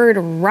the word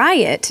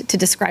riot to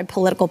describe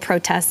political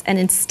protests and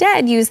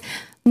instead use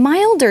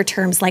milder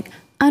terms like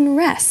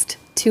unrest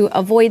to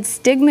avoid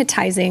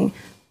stigmatizing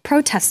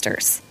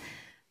protesters.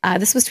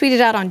 This was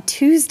tweeted out on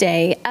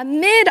Tuesday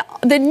amid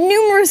the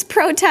numerous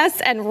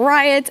protests and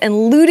riots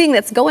and looting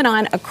that's going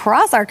on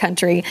across our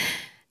country.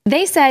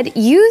 They said,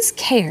 use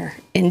care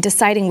in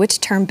deciding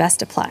which term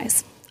best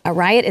applies. A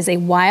riot is a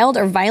wild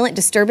or violent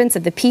disturbance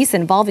of the peace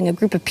involving a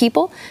group of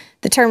people.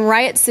 The term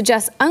riot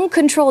suggests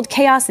uncontrolled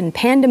chaos and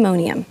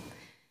pandemonium.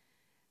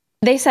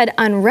 They said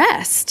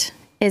unrest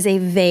is a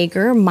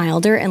vaguer,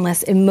 milder, and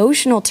less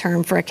emotional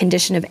term for a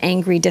condition of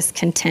angry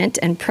discontent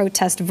and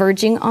protest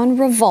verging on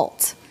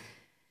revolt.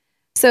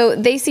 So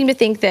they seem to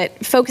think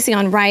that focusing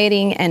on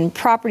rioting and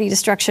property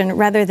destruction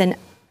rather than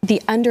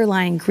the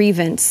underlying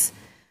grievance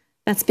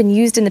that's been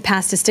used in the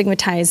past to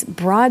stigmatize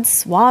broad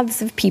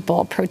swaths of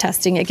people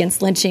protesting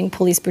against lynching,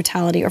 police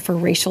brutality, or for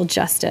racial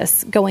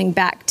justice, going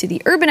back to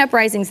the urban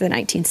uprisings of the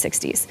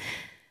 1960s.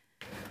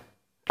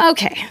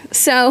 Okay,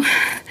 so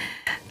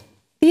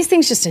these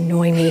things just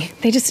annoy me.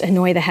 They just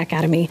annoy the heck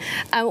out of me.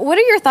 What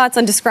are your thoughts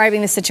on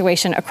describing the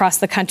situation across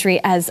the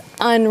country as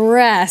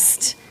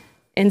unrest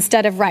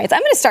instead of riots? I'm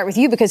going to start with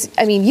you because,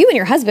 I mean, you and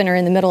your husband are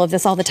in the middle of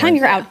this all the time.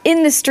 You're out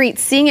in the street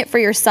seeing it for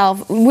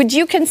yourself. Would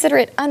you consider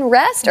it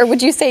unrest or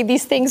would you say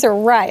these things are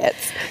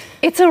riots?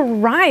 It's a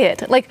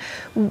riot. Like,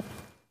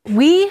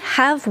 we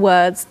have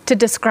words to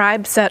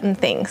describe certain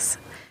things.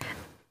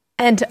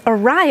 And a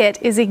riot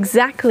is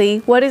exactly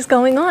what is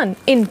going on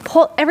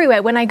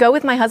everywhere. When I go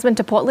with my husband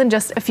to Portland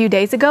just a few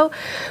days ago,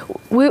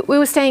 we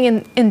were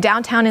staying in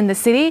downtown in the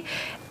city.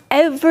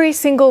 Every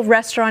single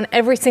restaurant,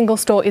 every single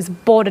store is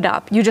boarded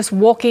up. You're just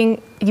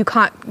walking, you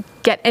can't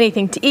get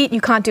anything to eat, you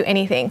can't do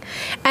anything.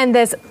 And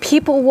there's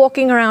people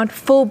walking around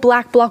full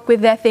black bloc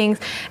with their things.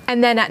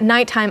 And then at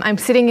nighttime, I'm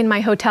sitting in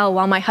my hotel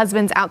while my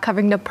husband's out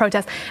covering the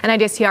protest. And I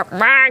just hear,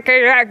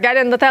 get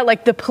in with that,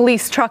 like the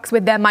police trucks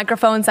with their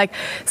microphones. Like,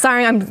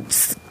 sorry, I'm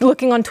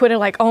looking on Twitter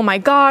like, oh my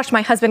gosh,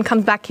 my husband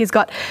comes back, he's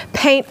got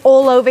paint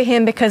all over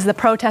him because the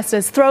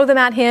protesters throw them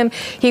at him.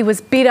 He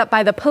was beat up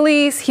by the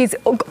police. He's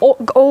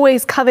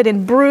always covered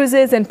in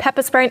bruises and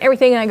pepper spray and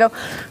everything. And I go,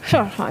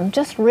 sure, I'm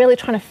just really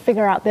trying to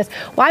figure out this.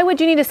 Why would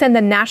you need to send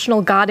the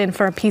National Guard in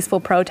for a peaceful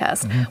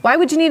protest? Why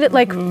would you need it?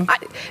 Like,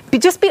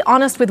 just be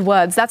honest with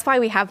words. That's why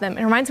we have them.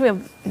 It reminds me of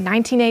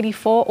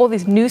 1984, all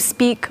this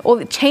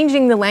newspeak,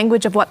 changing the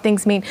language of what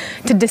things mean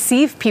to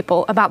deceive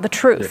people about the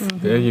truth.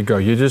 There you go.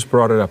 You just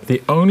brought it up.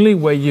 The only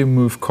way you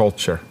move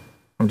culture,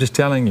 I'm just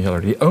telling you,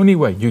 Hillary, the only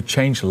way you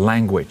change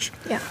language.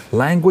 Yeah.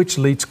 Language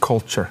leads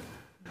culture.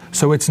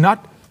 So it's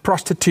not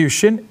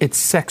prostitution, it's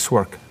sex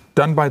work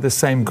done by the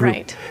same group.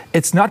 Right.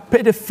 It's not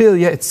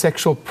pedophilia, it's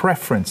sexual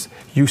preference.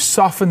 You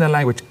soften the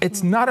language.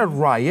 It's not a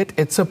riot,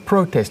 it's a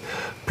protest.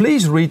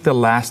 Please read the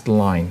last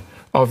line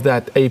of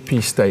that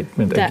AP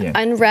statement again.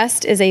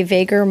 Unrest is a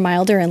vaguer,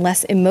 milder, and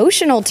less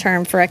emotional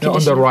term for a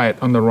condition.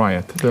 On the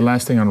riot. The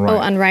last thing on riot.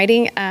 Oh, on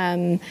rioting.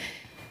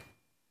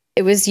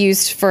 It was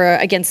used for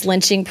against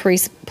lynching,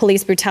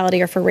 police brutality,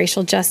 or for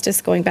racial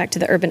justice, going back to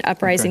the urban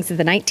uprisings of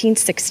the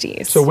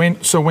 1960s.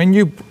 So when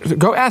you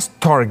go ask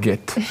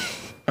Target,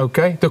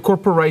 okay, the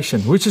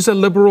corporation, which is a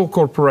liberal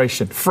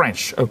corporation,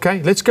 French,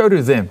 okay, let's go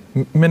to them,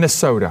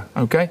 Minnesota,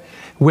 okay,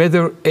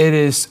 whether it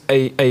is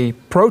a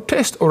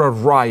protest or a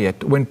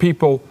riot when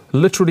people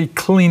literally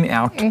clean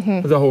out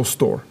the whole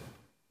store.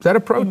 Is that a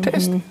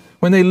protest?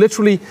 When they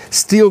literally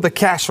steal the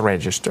cash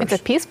registers. It's a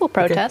peaceful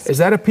protest. Okay. Is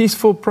that a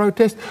peaceful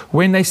protest?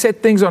 When they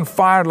set things on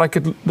fire like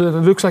it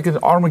looks like an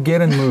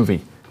Armageddon movie,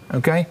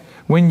 okay?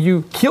 When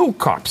you kill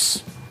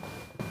cops,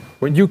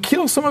 when you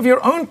kill some of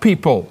your own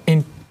people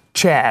in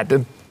Chad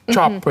and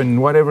Chop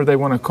and whatever they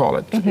want to call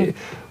it.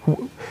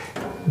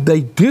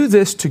 They do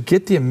this to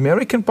get the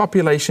American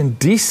population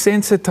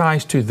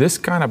desensitized to this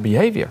kind of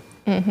behavior.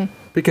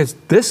 Because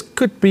this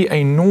could be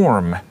a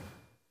norm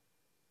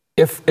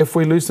if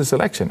we lose this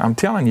election. I'm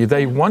telling you,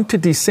 they want to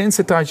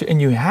desensitize you,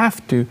 and you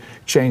have to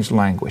change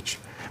language.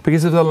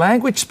 Because if the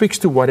language speaks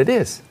to what it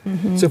is.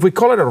 So if we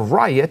call it a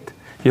riot,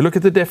 you look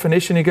at the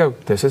definition, you go,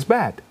 this is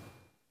bad.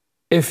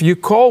 If you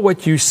call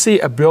what you see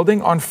a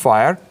building on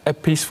fire a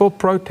peaceful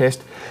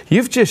protest,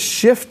 you've just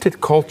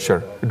shifted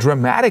culture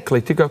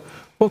dramatically to go,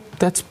 Well,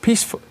 that's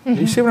peaceful.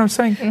 You see what I'm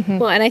saying?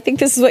 Well, and I think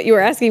this is what you were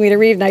asking me to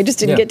read, and I just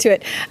didn't get to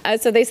it.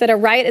 So they said a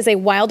riot is a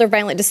wild or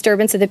violent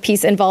disturbance of the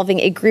peace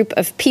involving a group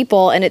of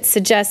people, and it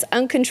suggests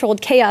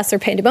uncontrolled chaos or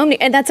pandemonium.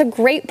 And that's a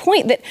great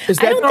point. Is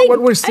that not what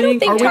we're seeing? I don't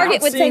think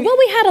Target would say, well,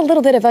 we had a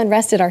little bit of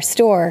unrest at our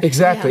store.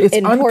 Exactly. It's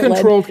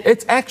uncontrolled.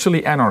 It's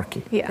actually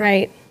anarchy. Yeah.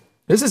 Right.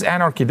 This is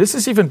anarchy. This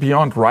is even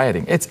beyond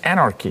rioting. It's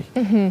anarchy.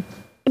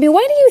 I mean,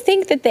 why do you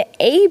think that the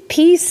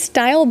AP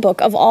style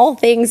book of all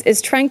things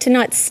is trying to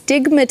not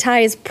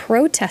stigmatize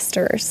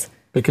protesters?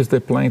 Because they're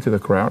playing to the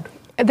crowd.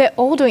 They're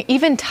all doing,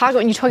 even Target,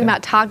 when you're talking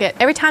about Target,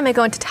 every time they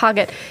go into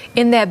Target,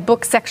 in their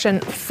book section,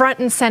 front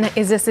and center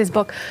is this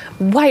book,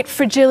 white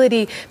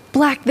fragility,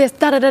 black this,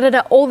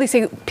 da-da-da-da-da, all these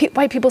things,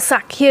 white people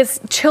suck. Here's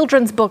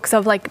children's books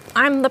of like,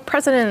 I'm the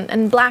president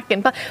and black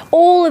and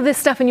all of this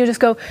stuff. And you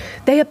just go,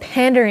 they are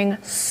pandering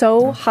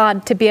so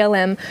hard to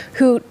BLM,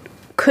 who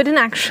couldn't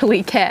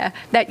actually care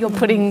that you're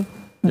putting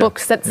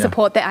books that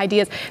support their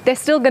ideas. They're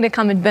still going to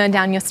come and burn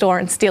down your store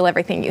and steal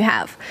everything you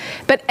have.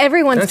 But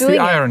everyone's doing it.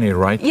 That's the irony,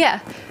 right? Yeah.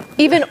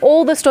 Even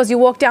all the stores, you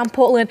walk down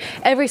Portland,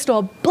 every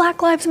store,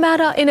 Black Lives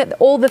Matter in it,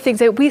 all the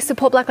things. We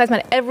support Black Lives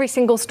Matter. Every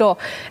single store,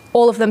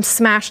 all of them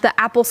smashed. The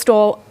Apple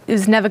store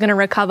is never going to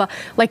recover.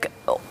 Like,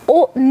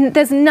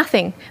 there's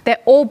nothing. They're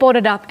all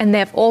boarded up and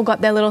they've all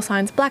got their little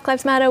signs. Black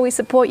Lives Matter, we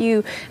support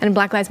you, and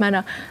Black Lives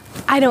Matter.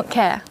 I don't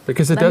care.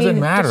 Because it doesn't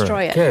matter.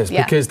 Destroy it. Yes,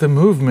 because the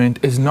movement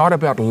is not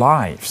about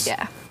lives.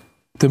 Yeah.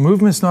 The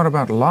movement's not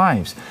about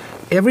lives.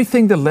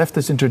 Everything the left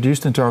has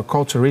introduced into our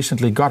culture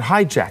recently got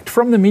hijacked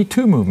from the Me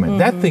Too movement.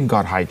 That thing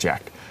got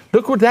hijacked.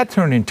 Look what that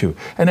turned into,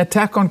 an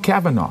attack on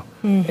Kavanaugh.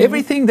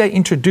 Everything they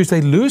introduce,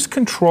 they lose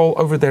control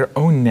over their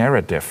own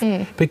narrative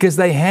because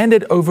they hand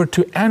it over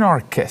to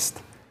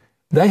anarchists.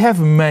 They have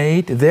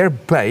made their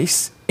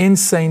base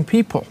insane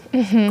people,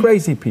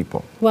 crazy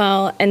people.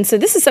 Well, and so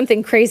this is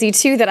something crazy,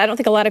 too, that I don't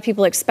think a lot of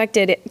people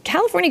expected.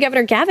 California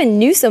Governor Gavin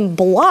Newsom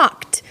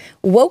blocked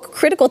woke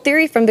critical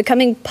theory from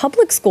becoming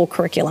public school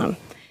curriculum.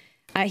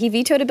 He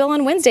vetoed a bill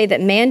on Wednesday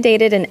that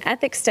mandated an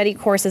ethics study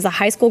course as a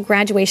high school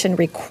graduation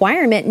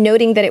requirement,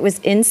 noting that it was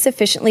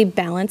insufficiently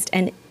balanced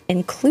and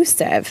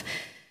inclusive.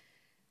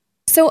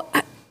 So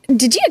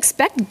did you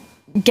expect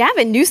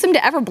Gavin Newsom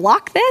to ever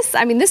block this?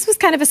 I mean, this was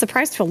kind of a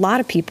surprise to a lot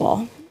of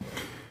people.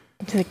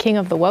 To the king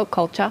of the woke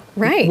culture.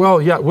 Right.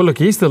 Well, yeah. Well, look,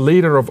 he's the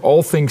leader of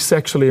all things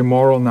sexually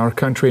immoral in our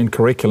country and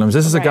curriculums.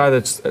 This is a guy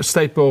that's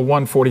State Bill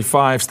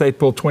 145, State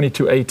Bill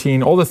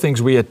 2218, all the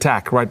things we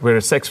attack, right, where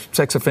a sex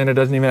offender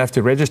doesn't even have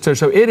to register.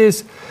 So it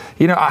is,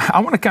 you know, I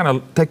want to kind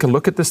of take a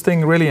look at this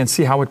thing really and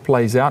see how it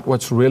plays out,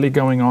 what's really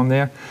going on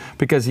there.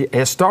 Because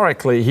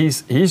historically,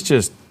 he's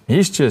just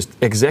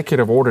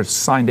executive orders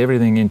signed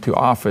everything into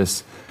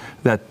office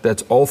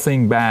that's all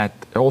things bad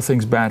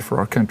for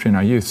our country and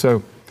our youth.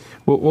 So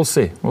we'll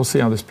see. We'll see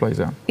how this plays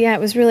out. Yeah, it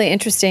was really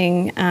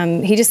interesting.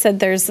 He just said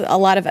there's a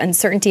lot of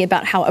uncertainty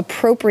about how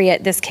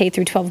appropriate this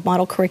K-12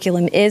 model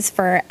curriculum is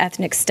for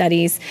ethnic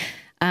studies.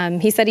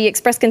 He said he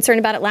expressed concern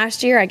about it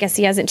last year. I guess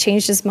he hasn't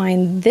changed his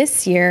mind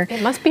this year.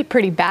 It must be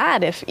pretty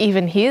bad if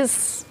even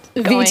he's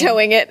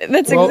vetoing it.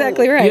 That's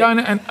exactly right. Yeah,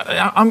 and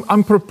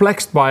I'm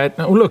perplexed by it.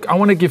 Now, look, I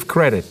want to give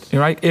credit,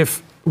 right?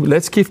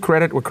 Let's give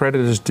credit where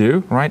credit is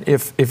due, right?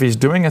 If he's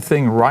doing a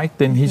thing right,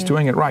 then he's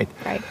doing it right.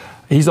 Right.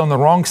 He's on the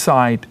wrong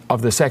side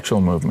of the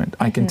sexual movement.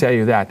 I can tell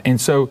you that. And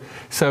so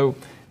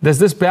does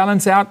this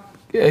balance out,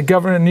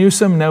 Governor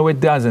Newsom? No, it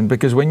doesn't.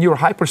 Because when you're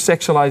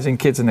hypersexualizing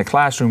kids in the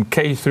classroom,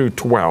 K through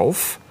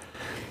 12,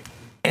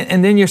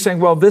 and then you're saying,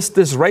 well,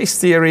 this race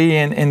theory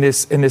and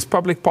this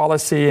public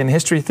policy and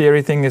history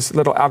theory thing is a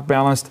little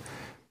outbalanced.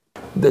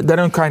 They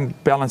don't kind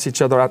of balance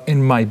each other out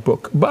in my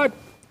book. But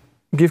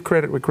give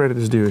credit where credit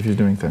is due if you're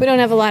doing things. We don't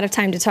have a lot of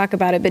time to talk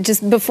about it, but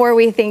just before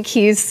we think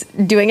he's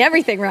doing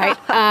everything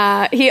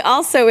right, he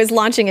also is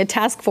launching a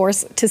task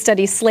force to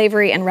study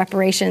slavery and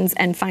reparations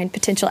and find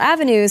potential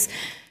avenues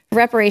for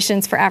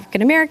reparations for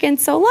African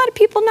Americans. So a lot of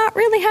people not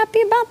really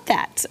happy about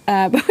that.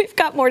 But we've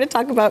got more to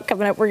talk about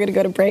coming up. We're going to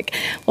go to break.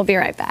 We'll be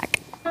right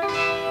back.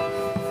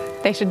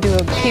 They should do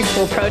a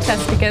peaceful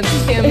protest against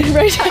him.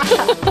 Right.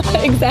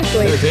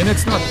 Exactly. Then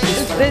it's not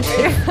peaceful.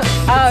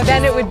 Oh,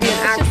 then it would be an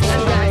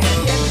actual riot.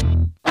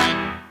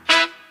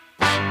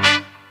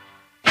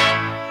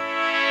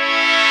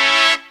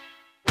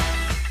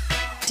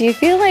 Do you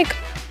feel like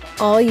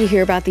all you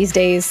hear about these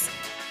days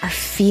are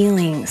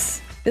feelings?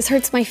 This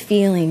hurts my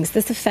feelings.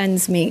 This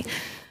offends me.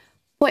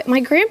 Boy, my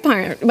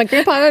grandpa,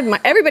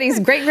 everybody's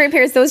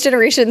great-grandparents, those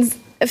generations,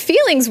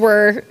 feelings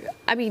were,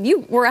 I mean,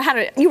 you were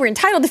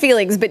entitled to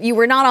feelings, but you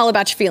were not all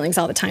about your feelings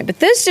all the time. But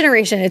this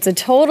generation, it's a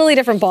totally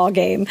different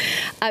ballgame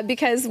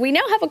because we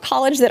now have a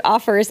college that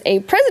offers a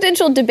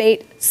presidential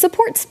debate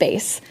support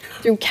space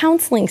through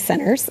counseling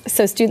centers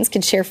so students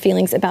can share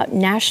feelings about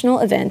national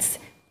events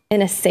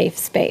in a safe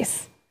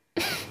space.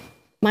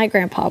 My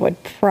grandpa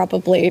would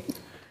probably,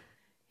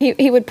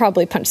 He would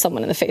probably punch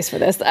someone in the face for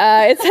this.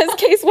 It says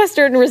Case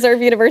Western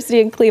Reserve University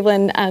in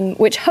Cleveland,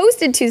 which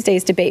hosted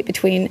Tuesday's debate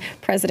between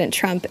President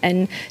Trump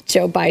and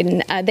Joe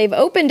Biden. They've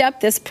opened up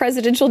this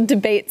presidential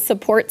debate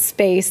support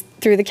space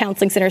through the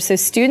counseling center so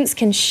students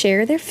can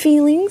share their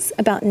feelings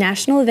about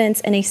national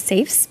events in a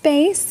safe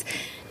space.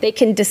 They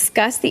can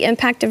discuss the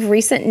impact of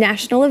recent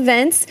national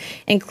events,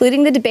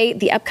 including the debate,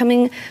 the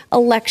upcoming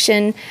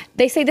election.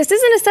 They say this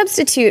isn't a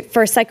substitute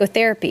for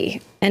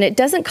psychotherapy, and it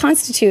doesn't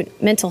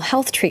constitute mental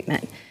health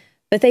treatment.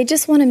 But they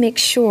just want to make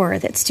sure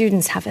that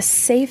students have a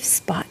safe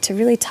spot to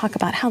really talk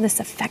about how this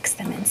affects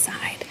them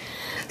inside.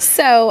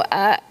 So,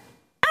 I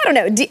don't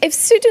know, if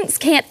students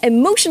can't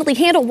emotionally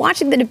handle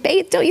watching the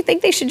debate, don't you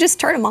think they should just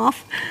turn them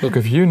off? Look,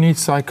 if you need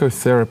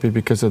psychotherapy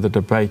because of the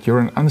debate, you're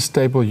an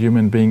unstable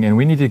human being, and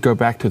we need to go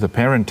back to the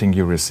parenting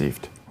you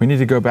received. We need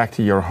to go back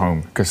to your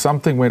home, because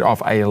something went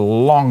off a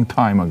long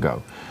time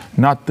ago,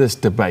 not this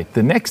debate.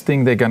 The next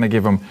thing, they're going to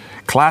give them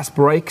class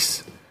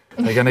breaks.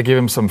 They're going to give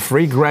him some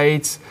free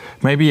grades,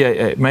 maybe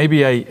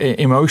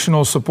a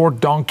emotional support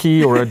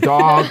donkey or a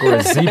dog or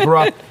a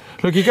zebra.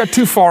 Look, you got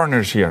two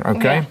foreigners here,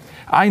 okay? Yeah.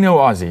 I know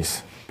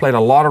Aussies. Played a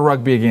lot of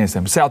rugby against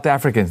them. South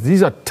Africans,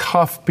 these are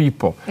tough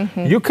people.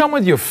 Mm-hmm. You come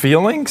with your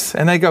feelings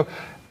and they go,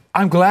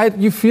 I'm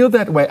glad you feel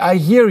that way. I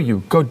hear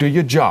you. Go do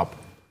your job.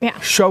 Yeah.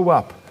 Show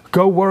up.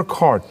 Go work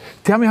hard.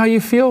 Tell me how you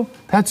feel.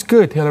 That's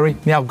good, Hillary.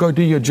 Now go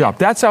do your job.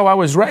 That's how I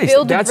was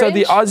raised. That's how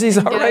the Aussies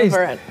are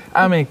raised.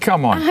 I mean,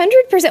 come on.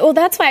 100%. Well,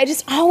 that's why I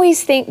just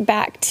always think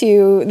back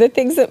to the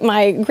things that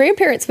my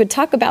grandparents would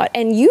talk about.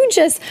 And you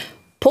just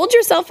pulled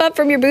yourself up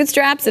from your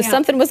bootstraps if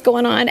something was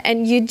going on,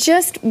 and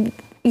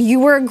you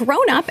were a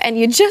grown up and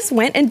you just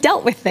went and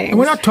dealt with things. And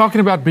we're not talking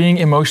about being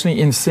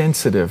emotionally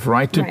insensitive,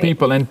 right, to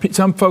people. And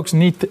some folks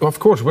need, of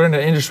course, we're in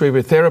an industry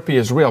where therapy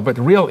is real, but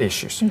real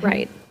issues.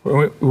 Right.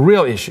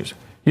 Real issues.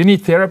 You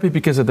need therapy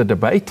because of the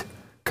debate?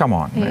 Come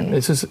on, man.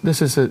 This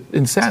is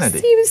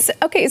insanity.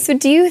 Okay, so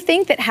do you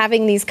think that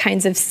having these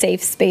kinds of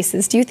safe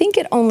spaces, do you think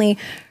it only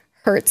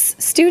hurts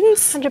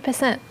students?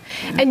 100%.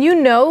 And you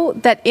know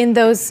that in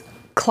those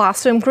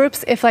classroom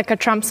groups, if like a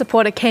Trump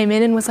supporter came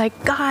in and was like,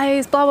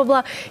 guys, blah, blah,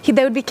 blah,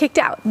 they would be kicked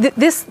out.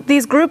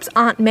 These groups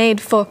aren't made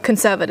for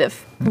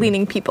conservative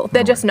leaning people.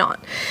 They're just not.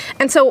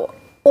 And so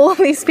all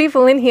these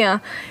people in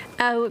here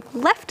are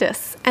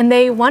leftists, and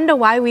they wonder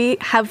why we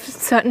have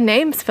certain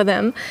names for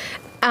them,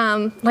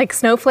 like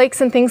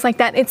snowflakes and things like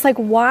that. It's like,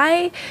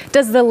 why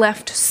does the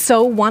left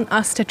so want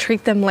us to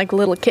treat them like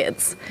little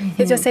kids?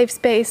 It's your safe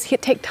space.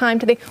 Take time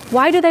to think.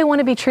 Why do they want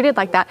to be treated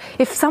like that?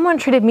 If someone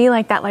treated me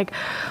like that, like,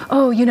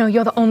 oh, you know,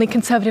 you're the only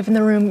conservative in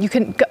the room, you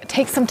can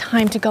take some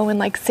time to go and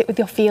like sit with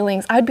your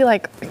feelings, I'd be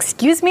like,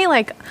 excuse me,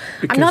 like,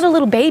 I'm not a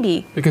little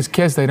baby. Because,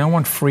 Kez, they don't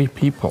want free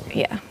people.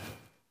 Yeah.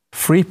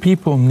 Free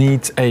people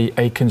need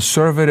a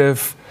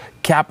conservative,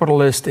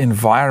 capitalist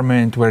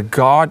environment where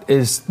God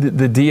is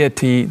the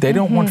deity. They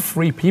don't want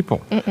free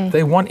people.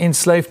 They want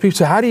enslaved people.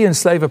 So how do you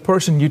enslave a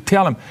person? You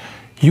tell them,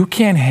 you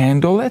can't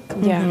handle it.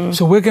 Yeah.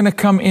 So we're going to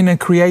come in and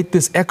create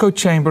this echo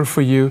chamber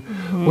for you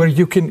where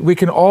we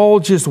can all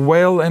just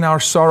wail in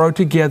our sorrow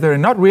together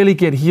and not really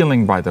get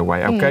healing, by the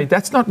way, okay?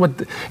 That's not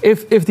what...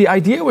 If the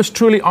idea was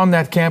truly on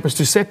that campus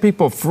to set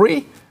people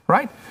free,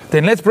 right?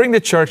 Then let's bring the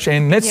church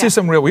in. Let's do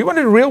some real... We want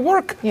to do real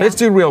work. Yeah. Let's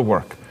do real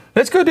work.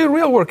 Let's go do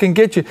real work and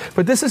get you.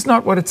 But this is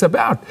not what it's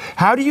about.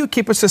 How do you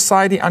keep a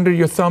society under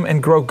your thumb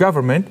and grow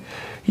government?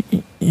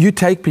 You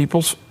take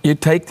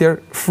their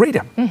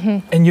freedom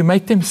and you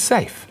make them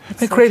safe.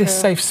 They create a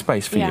safe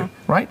space for you,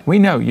 right? We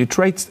know you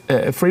trade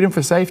freedom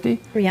for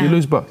safety, you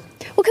lose both.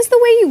 Well, because the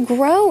way you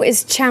grow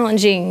is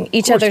challenging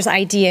each other's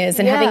ideas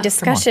and having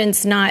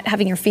discussions, not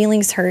having your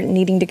feelings hurt and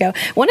needing to go.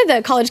 One of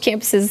the college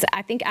campuses,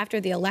 I think after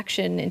the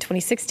election in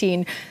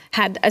 2016,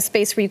 had a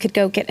space where you could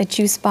go get a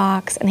juice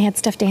box, and they had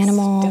stuffed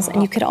animals,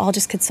 and you could all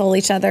just console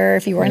each other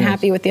if you weren't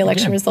happy with the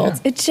election results.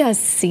 It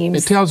just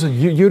seems It tells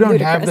you don't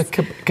have the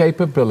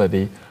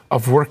capability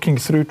of working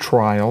through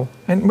trial,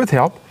 and with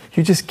help,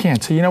 you just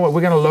can't. So you know what?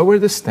 We're going to lower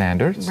the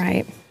standards.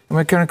 Right. And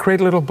we're going to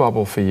create a little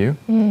bubble for you.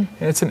 And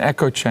it's an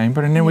echo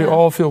chamber. And then we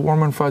all feel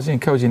warm and fuzzy and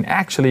cozy. And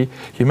actually,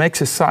 you make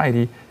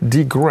society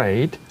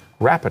degrade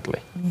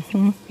rapidly.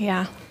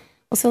 Yeah.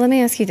 Well, so let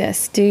me ask you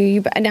this.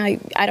 Now,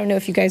 I don't know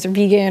if you guys are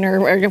vegan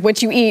or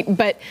what you eat,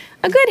 but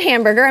a good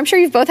hamburger. I'm sure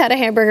you've both had a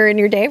hamburger in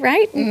your day,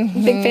 right?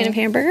 Big fan of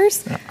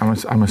hamburgers?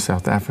 I'm a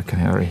South African,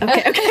 Hillary.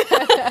 Okay.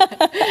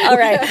 All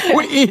right.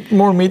 We eat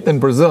more meat than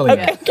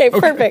Brazilians. Okay,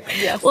 perfect.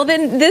 Yes. Well,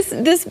 then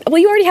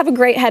you already have a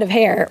great head of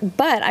hair,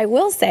 but I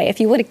will say, if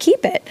you want to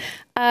keep it,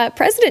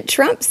 President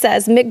Trump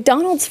says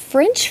McDonald's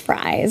French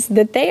fries,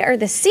 that they are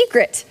the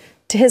secret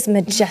to his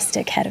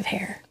majestic head of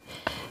hair.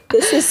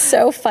 This is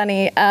so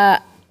funny.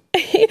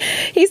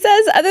 He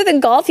says, other than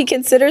golf, he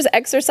considers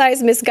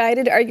exercise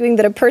misguided, arguing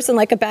that a person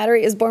like a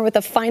battery is born with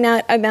a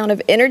finite amount of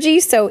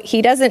energy. So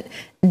he doesn't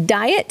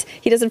diet.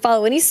 He doesn't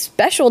follow any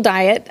special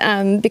diet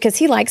because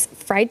he likes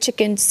fried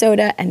chicken,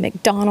 soda, and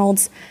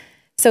McDonald's.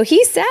 So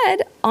he said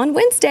on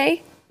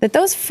Wednesday that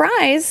those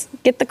fries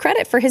get the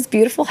credit for his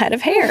beautiful head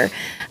of hair.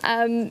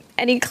 And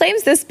he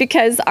claims this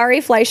because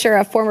Ari Fleischer,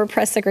 a former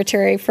press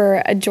secretary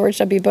for George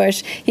W.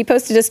 Bush, he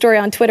posted a story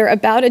on Twitter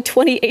about a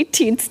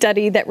 2018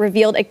 study that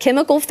revealed a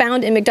chemical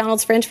found in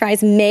McDonald's French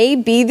fries may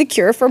be the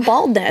cure for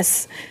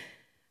baldness.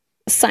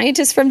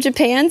 Scientists from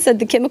Japan said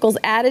the chemicals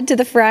added to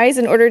the fries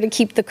in order to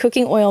keep the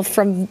cooking oil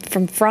from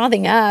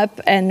frothing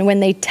up. And when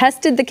they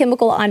tested the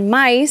chemical on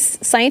mice,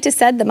 scientists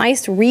said the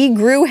mice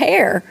regrew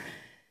hair.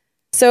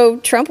 So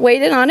Trump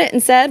weighed in on it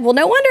and said, well,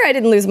 no wonder I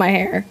didn't lose my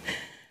hair.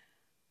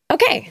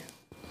 Okay.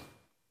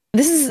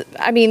 This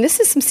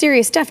is some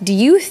serious stuff. Do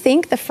you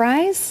think the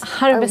fries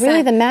 100%. are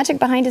really the magic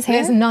behind his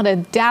hair? There's not a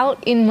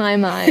doubt in my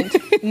mind.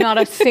 Not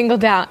a single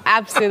doubt.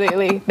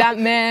 Absolutely. That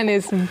man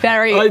is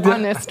very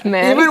honest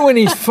man. Even when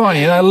he's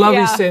funny, and I love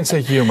his sense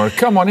of humor.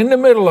 Come on, in the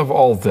middle of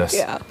all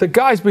this, the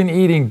guy's been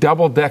eating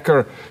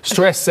double-decker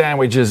stress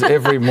sandwiches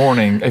every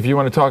morning, if you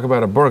want to talk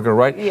about a burger,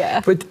 right?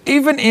 Yeah. But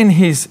even in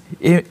his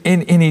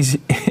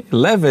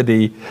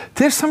levity,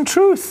 there's some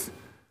truth.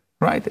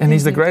 Right? And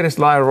he's the greatest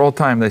liar of all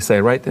time, they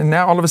say, right? And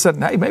now all of a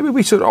sudden, hey, maybe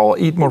we should all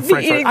eat more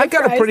French fries. I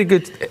got a pretty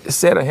good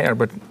set of hair,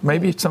 but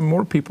maybe some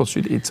more people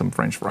should eat some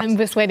French fries. I'm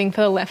just waiting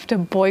for the left to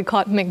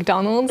boycott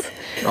McDonald's.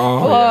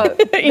 Oh,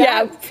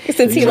 yeah.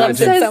 Since he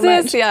loves it so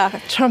much. Yeah,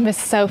 Trump is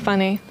so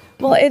funny.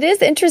 Well, it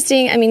is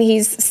interesting. I mean,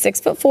 he's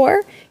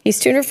 6'4",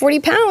 he's 240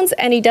 pounds,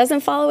 and he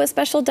doesn't follow a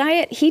special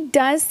diet. He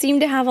does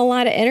seem to have a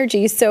lot of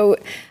energy. So,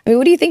 I mean,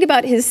 what do you think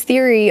about his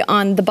theory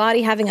on the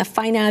body having a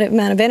finite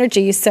amount of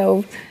energy?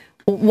 So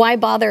why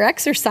bother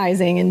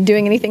exercising and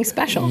doing anything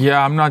special?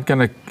 Yeah, I'm not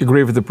going to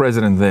agree with the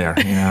president there.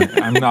 You know,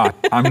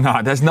 I'm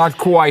not. That's not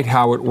quite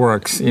how it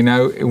works. You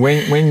know,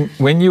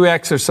 when you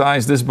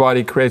exercise, this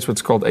body creates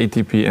what's called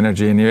ATP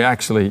energy, and you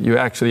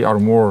actually are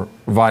more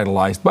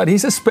vitalized. But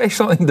he's a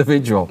special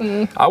individual.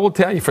 I will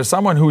tell you, for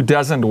someone who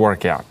doesn't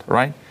work out,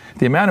 right?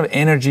 The amount of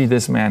energy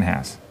this man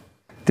has,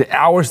 the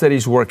hours that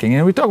he's working,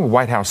 and we talk about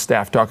White House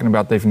staff talking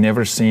about they've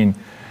never seen,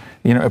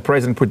 you know, a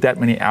president put that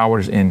many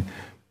hours in.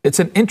 It's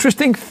an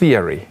interesting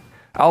theory.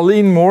 I'll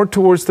lean more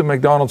towards the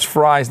McDonald's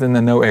fries than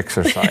the no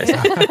exercise.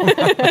 I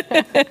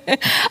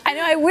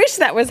know, I wish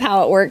that was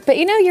how it worked, but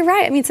you know, you're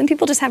right. I mean, some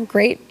people just have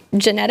great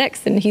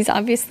genetics, and he's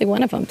obviously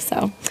one of them.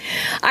 So,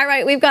 all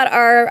right, we've got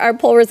our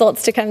poll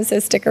results to come, so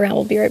stick around.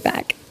 We'll be right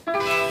back. Yeah,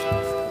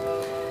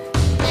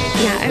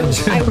 I wish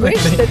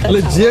that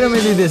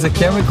legitimately there's a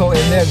chemical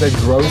in there that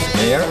grows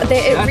hair.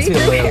 It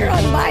regrew hair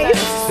on mice.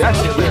 That's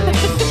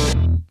hilarious.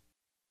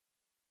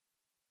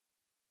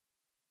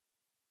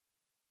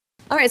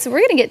 All right, so we're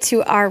going to get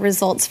to our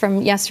results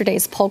from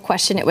yesterday's poll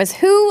question. It was,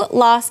 who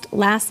lost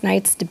last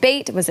night's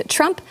debate? Was it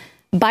Trump,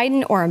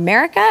 Biden, or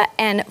America?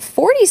 And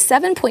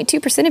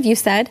 47.2% of you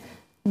said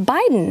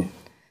Biden.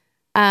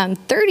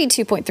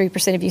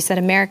 32.3% of you said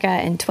America,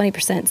 and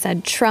 20%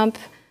 said Trump.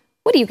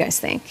 What do you guys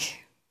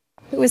think?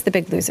 Who was the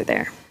big loser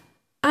there?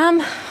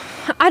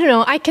 I don't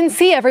know. I can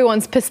see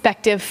everyone's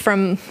perspective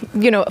from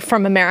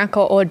America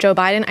or Joe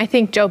Biden. I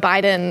think Joe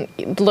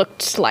Biden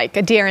looked like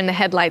a deer in the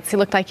headlights. He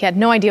looked like he had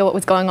no idea what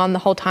was going on the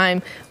whole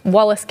time.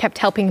 Wallace kept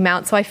helping him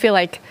out. So I feel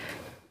like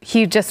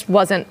he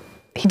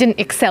didn't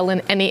excel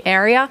in any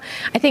area.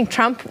 I think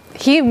Trump,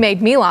 he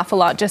made me laugh a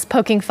lot, just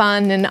poking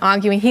fun and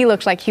arguing. He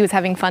looked like he was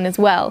having fun as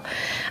well.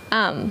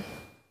 I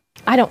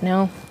don't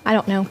know.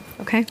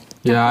 Okay.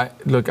 Yeah,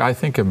 look, I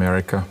think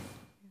America.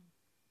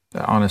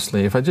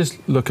 Honestly, if I just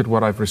look at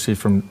what I've received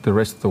from the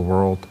rest of the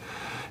world,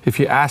 if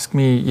you ask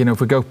me, you know,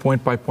 if we go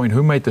point by point,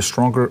 who made the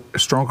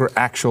stronger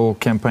actual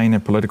campaign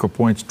and political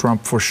points?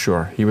 Trump, for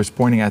sure. He was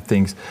pointing at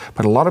things,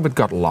 but a lot of it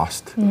got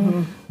lost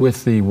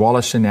with the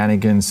Wallace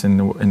shenanigans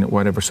and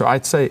whatever. So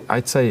I'd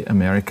say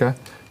America,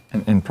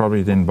 and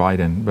probably then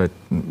Biden,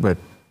 but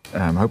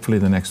hopefully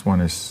the next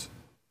one is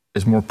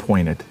more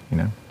pointed, you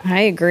know. I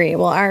agree.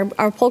 Well,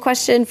 our poll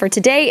question for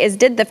today is,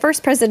 did the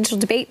first presidential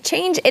debate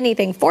change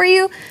anything for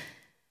you?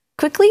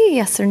 Quickly,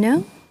 yes or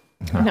no?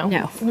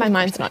 No. My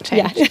mind's not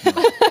changed. Yeah.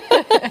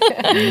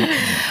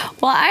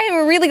 Well, I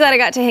am really glad I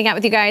got to hang out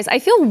with you guys. I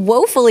feel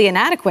woefully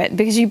inadequate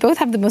because you both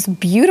have the most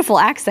beautiful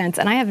accents,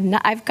 and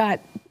I've got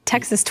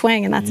Texas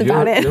twang, and that's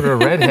about it. You're a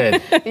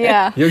redhead.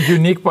 Yeah. You're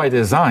unique by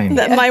design.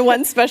 My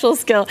one special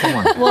skill. Come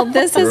on. Well,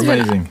 this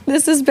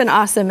has been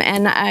awesome,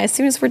 and as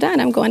soon as we're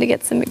done, I'm going to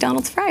get some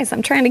McDonald's fries.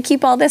 I'm trying to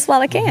keep all this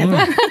while I can. All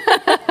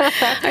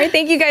right,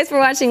 thank you guys for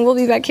watching. We'll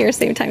be back here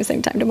same time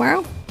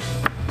tomorrow.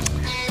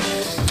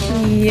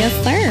 Yes,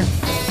 sir.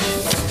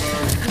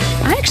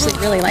 I actually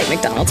really like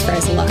McDonald's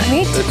fries a lot.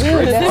 Me too. It's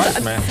great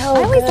fries, man. I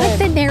always like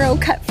the narrow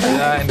cut fries.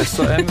 Yeah,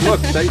 and look,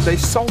 they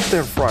salt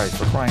their fries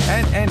for crying.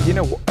 And you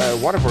know,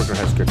 Whataburger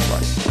has good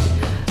fries.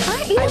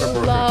 I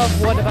love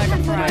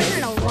Whataburger fries. It's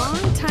been a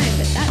long time,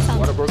 but that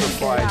sounds Whataburger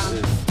fries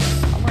is.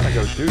 I'm gonna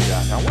go do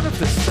that. Now, what if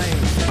the same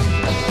thing?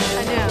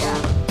 I know.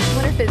 I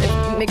wonder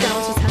if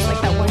McDonald's just has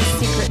like that one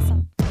secret.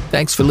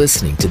 Thanks for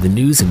listening to the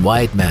news and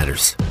why it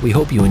matters. We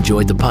hope you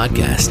enjoyed the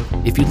podcast.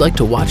 If you'd like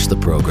to watch the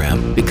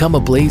program, become a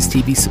Blaze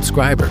TV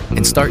subscriber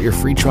and start your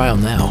free trial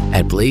now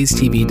at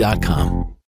blazetv.com.